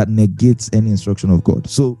that negates any instruction of God.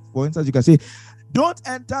 So for instance, you can say, don't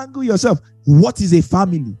entangle yourself. What is a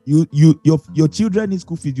family? Your children in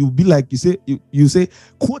school fees. You'll be like, you say,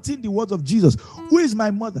 quoting the words of Jesus, who is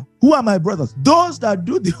my mother? Who are my brothers? Those that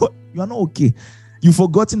do the work. You are not okay. You've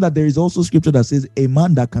forgotten that there is also scripture that says a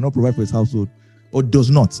man that cannot provide for his household, or does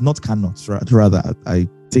not cannot, rather, I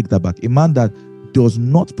take that back. A man that does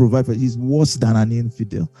not provide for, he's worse than an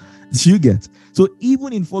infidel. Do you get? So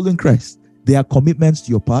even in following Christ, there are commitments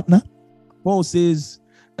to your partner. Paul says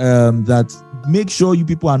that make sure you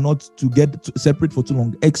people are not to get separate for too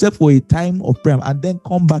long, except for a time of prayer, and then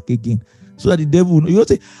come back again, so that the devil, you don't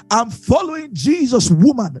say, I'm following Jesus,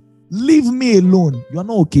 woman, leave me alone. You are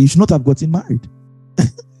not okay. You should not have gotten married.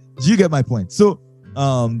 Do you get my point? So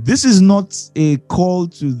this is not a call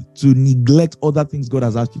to neglect other things God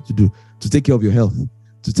has asked you to do, to take care of your health,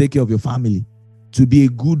 to take care of your family, to be a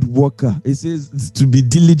good worker. It says to be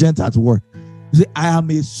diligent at work. You say, I am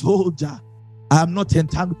a soldier. I am not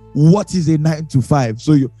entangled. What is a 9 to 5?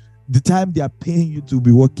 So the time they are paying you to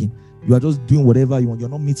be working, you are just doing whatever you want. You're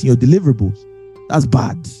not meeting your deliverables. That's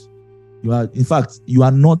bad. You are, in fact, you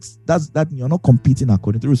are not. You're not competing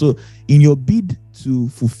according to rules. So in your bid to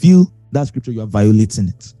fulfill that scripture, you are violating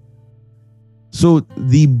it. So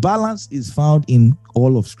the balance is found in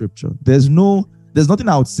all of scripture. There's nothing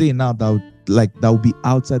I would say now that would be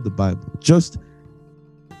outside the Bible. Just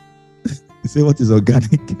say, what is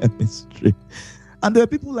organic chemistry? And there are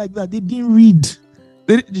people like that. They didn't read.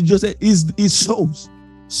 They just say, it's souls.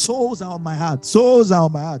 Souls are on my heart. Souls are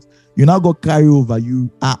on my heart. You now go carry over.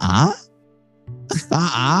 You calm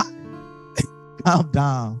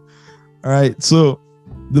down. All right. So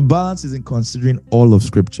the balance is in considering all of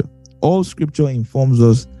scripture. All scripture informs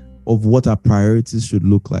us of what our priorities should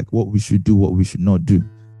look like, what we should do, what we should not do.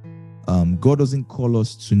 God doesn't call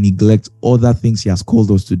us to neglect other things he has called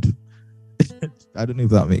us to do. I don't know if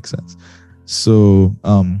that makes sense. So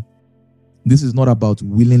this is not about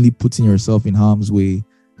willingly putting yourself in harm's way.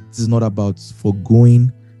 This is not about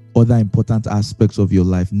forgoing other important aspects of your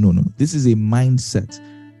life. No. This is a mindset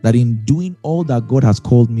that in doing all that God has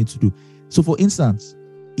called me to do. So for instance,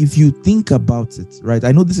 if you think about it, right?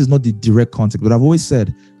 I know this is not the direct context, but I've always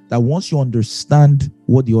said that once you understand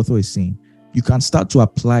what the author is saying, you can start to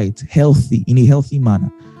apply it in a healthy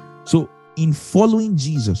manner. So in following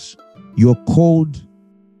Jesus, you're called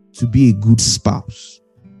to be a good spouse.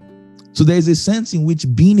 So there is a sense in which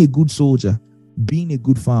being a good soldier, being a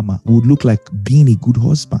good farmer would look like being a good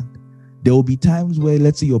husband. There will be times where,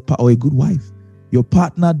 let's say, or a good wife, your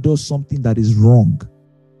partner does something that is wrong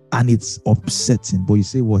and it's upsetting, but you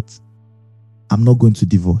say, what? I'm not going to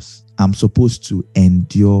divorce. I'm supposed to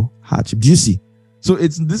endure hardship. Do you see? So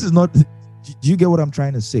this is not, do you get what I'm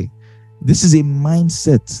trying to say? This is a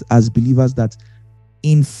mindset as believers that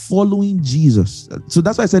in following Jesus. So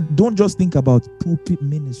that's why I said, don't just think about pulpit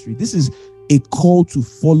ministry. This is a call to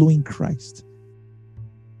following Christ.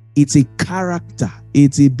 It's a character.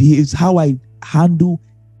 It's how I handle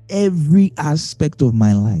every aspect of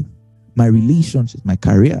my life, my relationships, my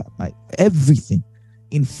career, my everything.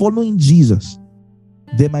 In following Jesus,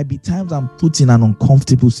 there might be times I'm put in an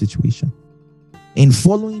uncomfortable situation. In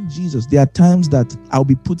following Jesus, there are times that I'll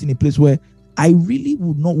be put in a place where I really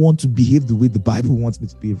would not want to behave the way the Bible wants me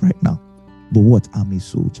to behave right now. But what? I'm a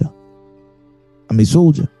soldier. I'm a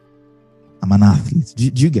soldier. I'm an athlete.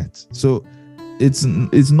 Do you get? So this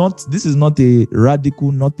is not a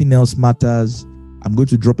radical, nothing else matters. I'm going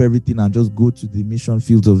to drop everything and just go to the mission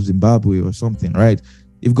fields of Zimbabwe or something, right?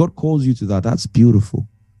 If God calls you to that, that's beautiful.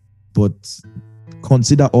 But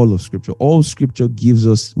consider all of Scripture. All Scripture gives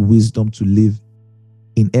us wisdom to live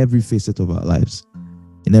in every facet of our lives.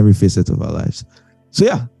 In every facet of our lives. So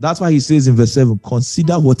yeah, that's why he says in verse 7,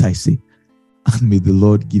 consider what I say, and may the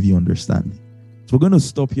Lord give you understanding. So we're going to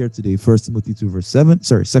stop here today. 2 Timothy 2 verse 7.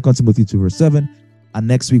 And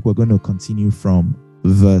next week, we're going to continue from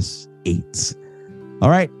verse 8. All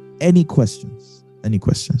right. Any questions? Any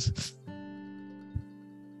questions?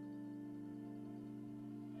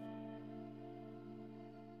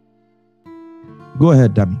 Go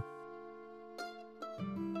ahead, Dami.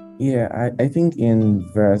 Yeah, I think in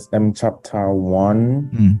chapter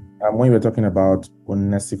 1, when you were talking about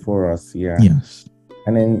Onesiphorus, yes,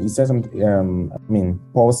 and then he said something.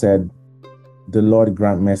 Paul said, "The Lord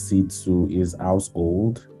grant mercy to his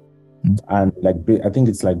household," and I think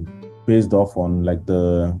it's based off on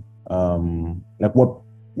the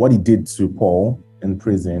what he did to Paul in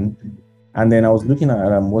prison. And then I was looking at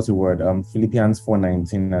Philippians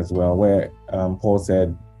 4:19 as well, where Paul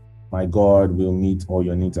said, "My God will meet all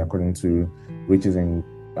your needs according to riches in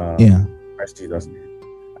Christ Jesus."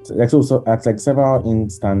 So at several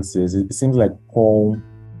instances, it seems like Paul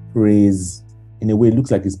prays in a way. It looks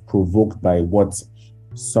like it's provoked by what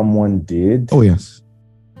someone did. Oh yes.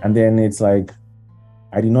 And then it's like,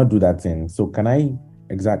 I did not do that thing. So can I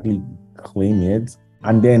exactly claim it?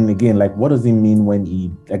 And then again, what does it mean when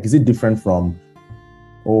is it different from,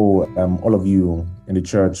 all of you in the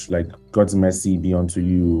church, God's mercy be unto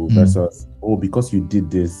you, versus, because you did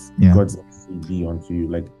this, God's mercy be unto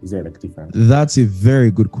you? Is there difference? That's a very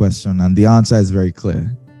good question. And the answer is very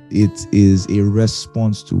clear. It is a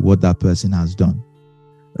response to what that person has done.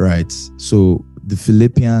 Right. So the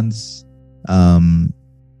Philippians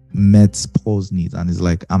met Paul's needs and is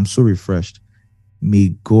like, I'm so refreshed. May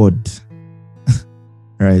God,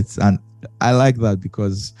 right? And I like that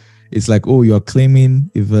because it's like, you're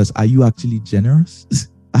claiming a verse. Are you actually generous?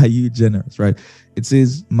 Are you generous, right? It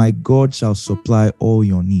says, my God shall supply all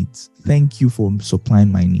your needs. Thank you for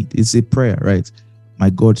supplying my need. It's a prayer, right? My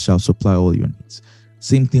God shall supply all your needs.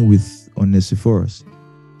 Same thing with Onesiphorus.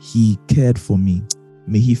 He cared for me.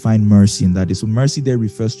 May he find mercy in that day. So mercy there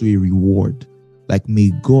refers to a reward.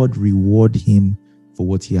 May God reward him for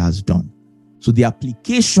what he has done. So the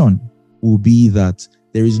application will be that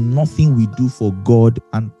there is nothing we do for God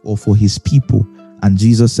or for his people. And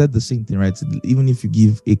Jesus said the same thing, right? Even if you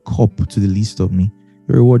give a cup to the least of me,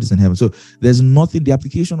 your reward is in heaven. So there's nothing, the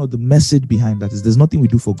application of the message behind that is there's nothing we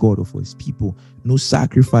do for God or for his people. No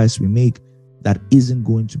sacrifice we make that isn't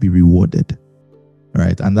going to be rewarded.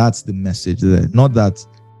 Right? And that's the message there. Not that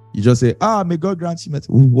you just say, may God grant you mercy.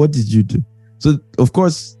 What did you do? So of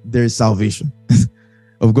course there is salvation.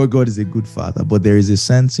 Of course, God is a good father, but there is a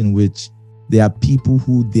sense in which there are people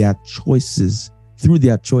who through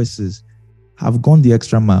their choices, have gone the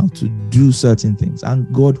extra mile to do certain things,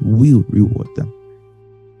 and God will reward them.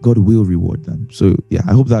 God will reward them. So yeah,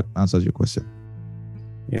 I hope that answers your question.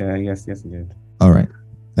 Yeah, yes, it did. All right.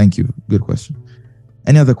 Thank you. Good question.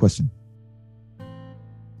 Any other question?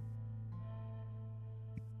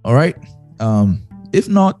 All right. If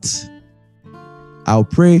not, I'll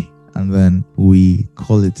pray and then we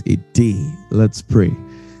call it a day. Let's pray.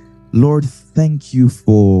 Lord, thank you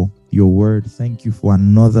for your word. Thank you for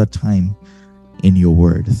another time in your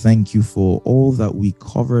word. Thank you for all that we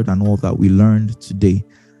covered and all that we learned today,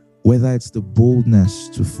 whether it's the boldness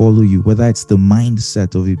to follow you, whether it's the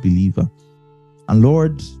mindset of a believer. And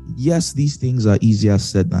Lord, yes, these things are easier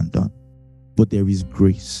said than done, but there is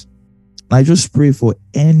grace. I just pray for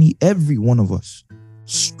every one of us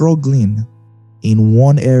struggling in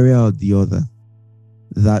one area or the other,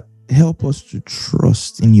 that help us to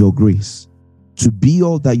trust in your grace, to be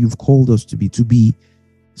all that you've called us to be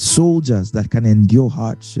soldiers that can endure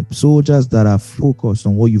hardship, soldiers that are focused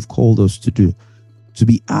on what you've called us to do, to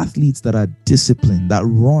be athletes that are disciplined, that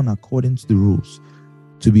run according to the rules,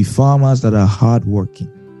 to be farmers that are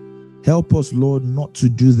hardworking. Help us, Lord, not to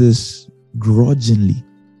do this grudgingly,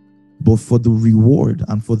 but for the reward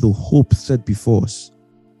and for the hope set before us,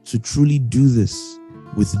 to truly do this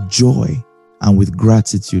with joy and with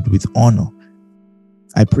gratitude, with honor.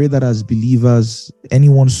 I pray that as believers,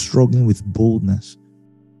 anyone struggling with boldness,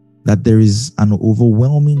 that there is an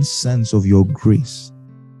overwhelming sense of your grace,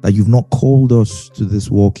 that you've not called us to this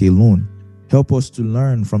walk alone. Help us to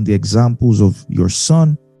learn from the examples of your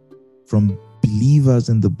Son, from believers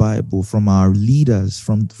in the Bible, from our leaders,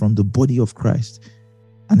 from the body of Christ,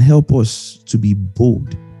 and help us to be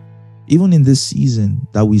bold. Even in this season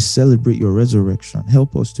that we celebrate your resurrection,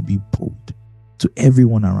 help us to be bold to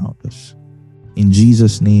everyone around us. In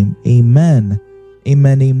Jesus' name, amen.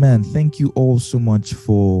 Amen, amen. Thank you all so much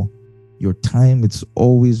for your time. It's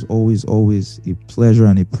always, always, always a pleasure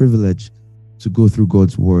and a privilege to go through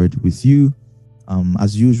God's word with you.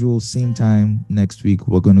 As usual, same time next week,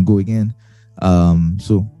 we're going to go again.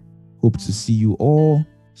 So hope to see you all.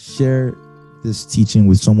 Share this teaching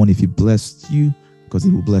with someone if it blessed you, because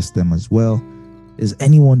it will bless them as well. Is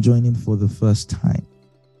anyone joining for the first time?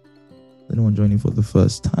 Anyone joining for the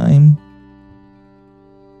first time?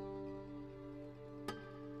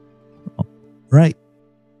 Right.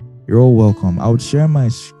 You're all welcome. I would share my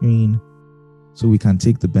screen so we can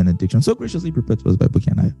take the benediction. So graciously prepared to us by Buki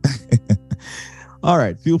and I. All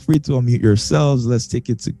right. Feel free to unmute yourselves. Let's take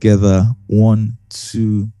it together. 1,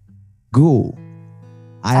 2, go.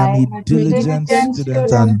 I am a diligent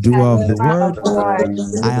student and doer of the word.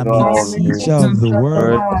 I am a teacher of the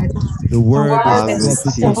word. The word is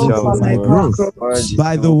profitable for my growth.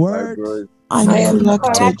 By the word, I am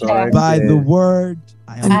corrected. By the word,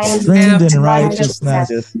 I am trained in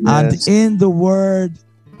righteousness. And in the word,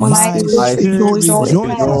 my spirit rejoices.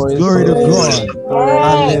 Glory to God.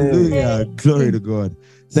 Hallelujah. Glory to God.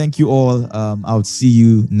 Thank you all. I'll see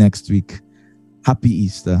you next week. Happy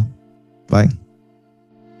Easter. Bye.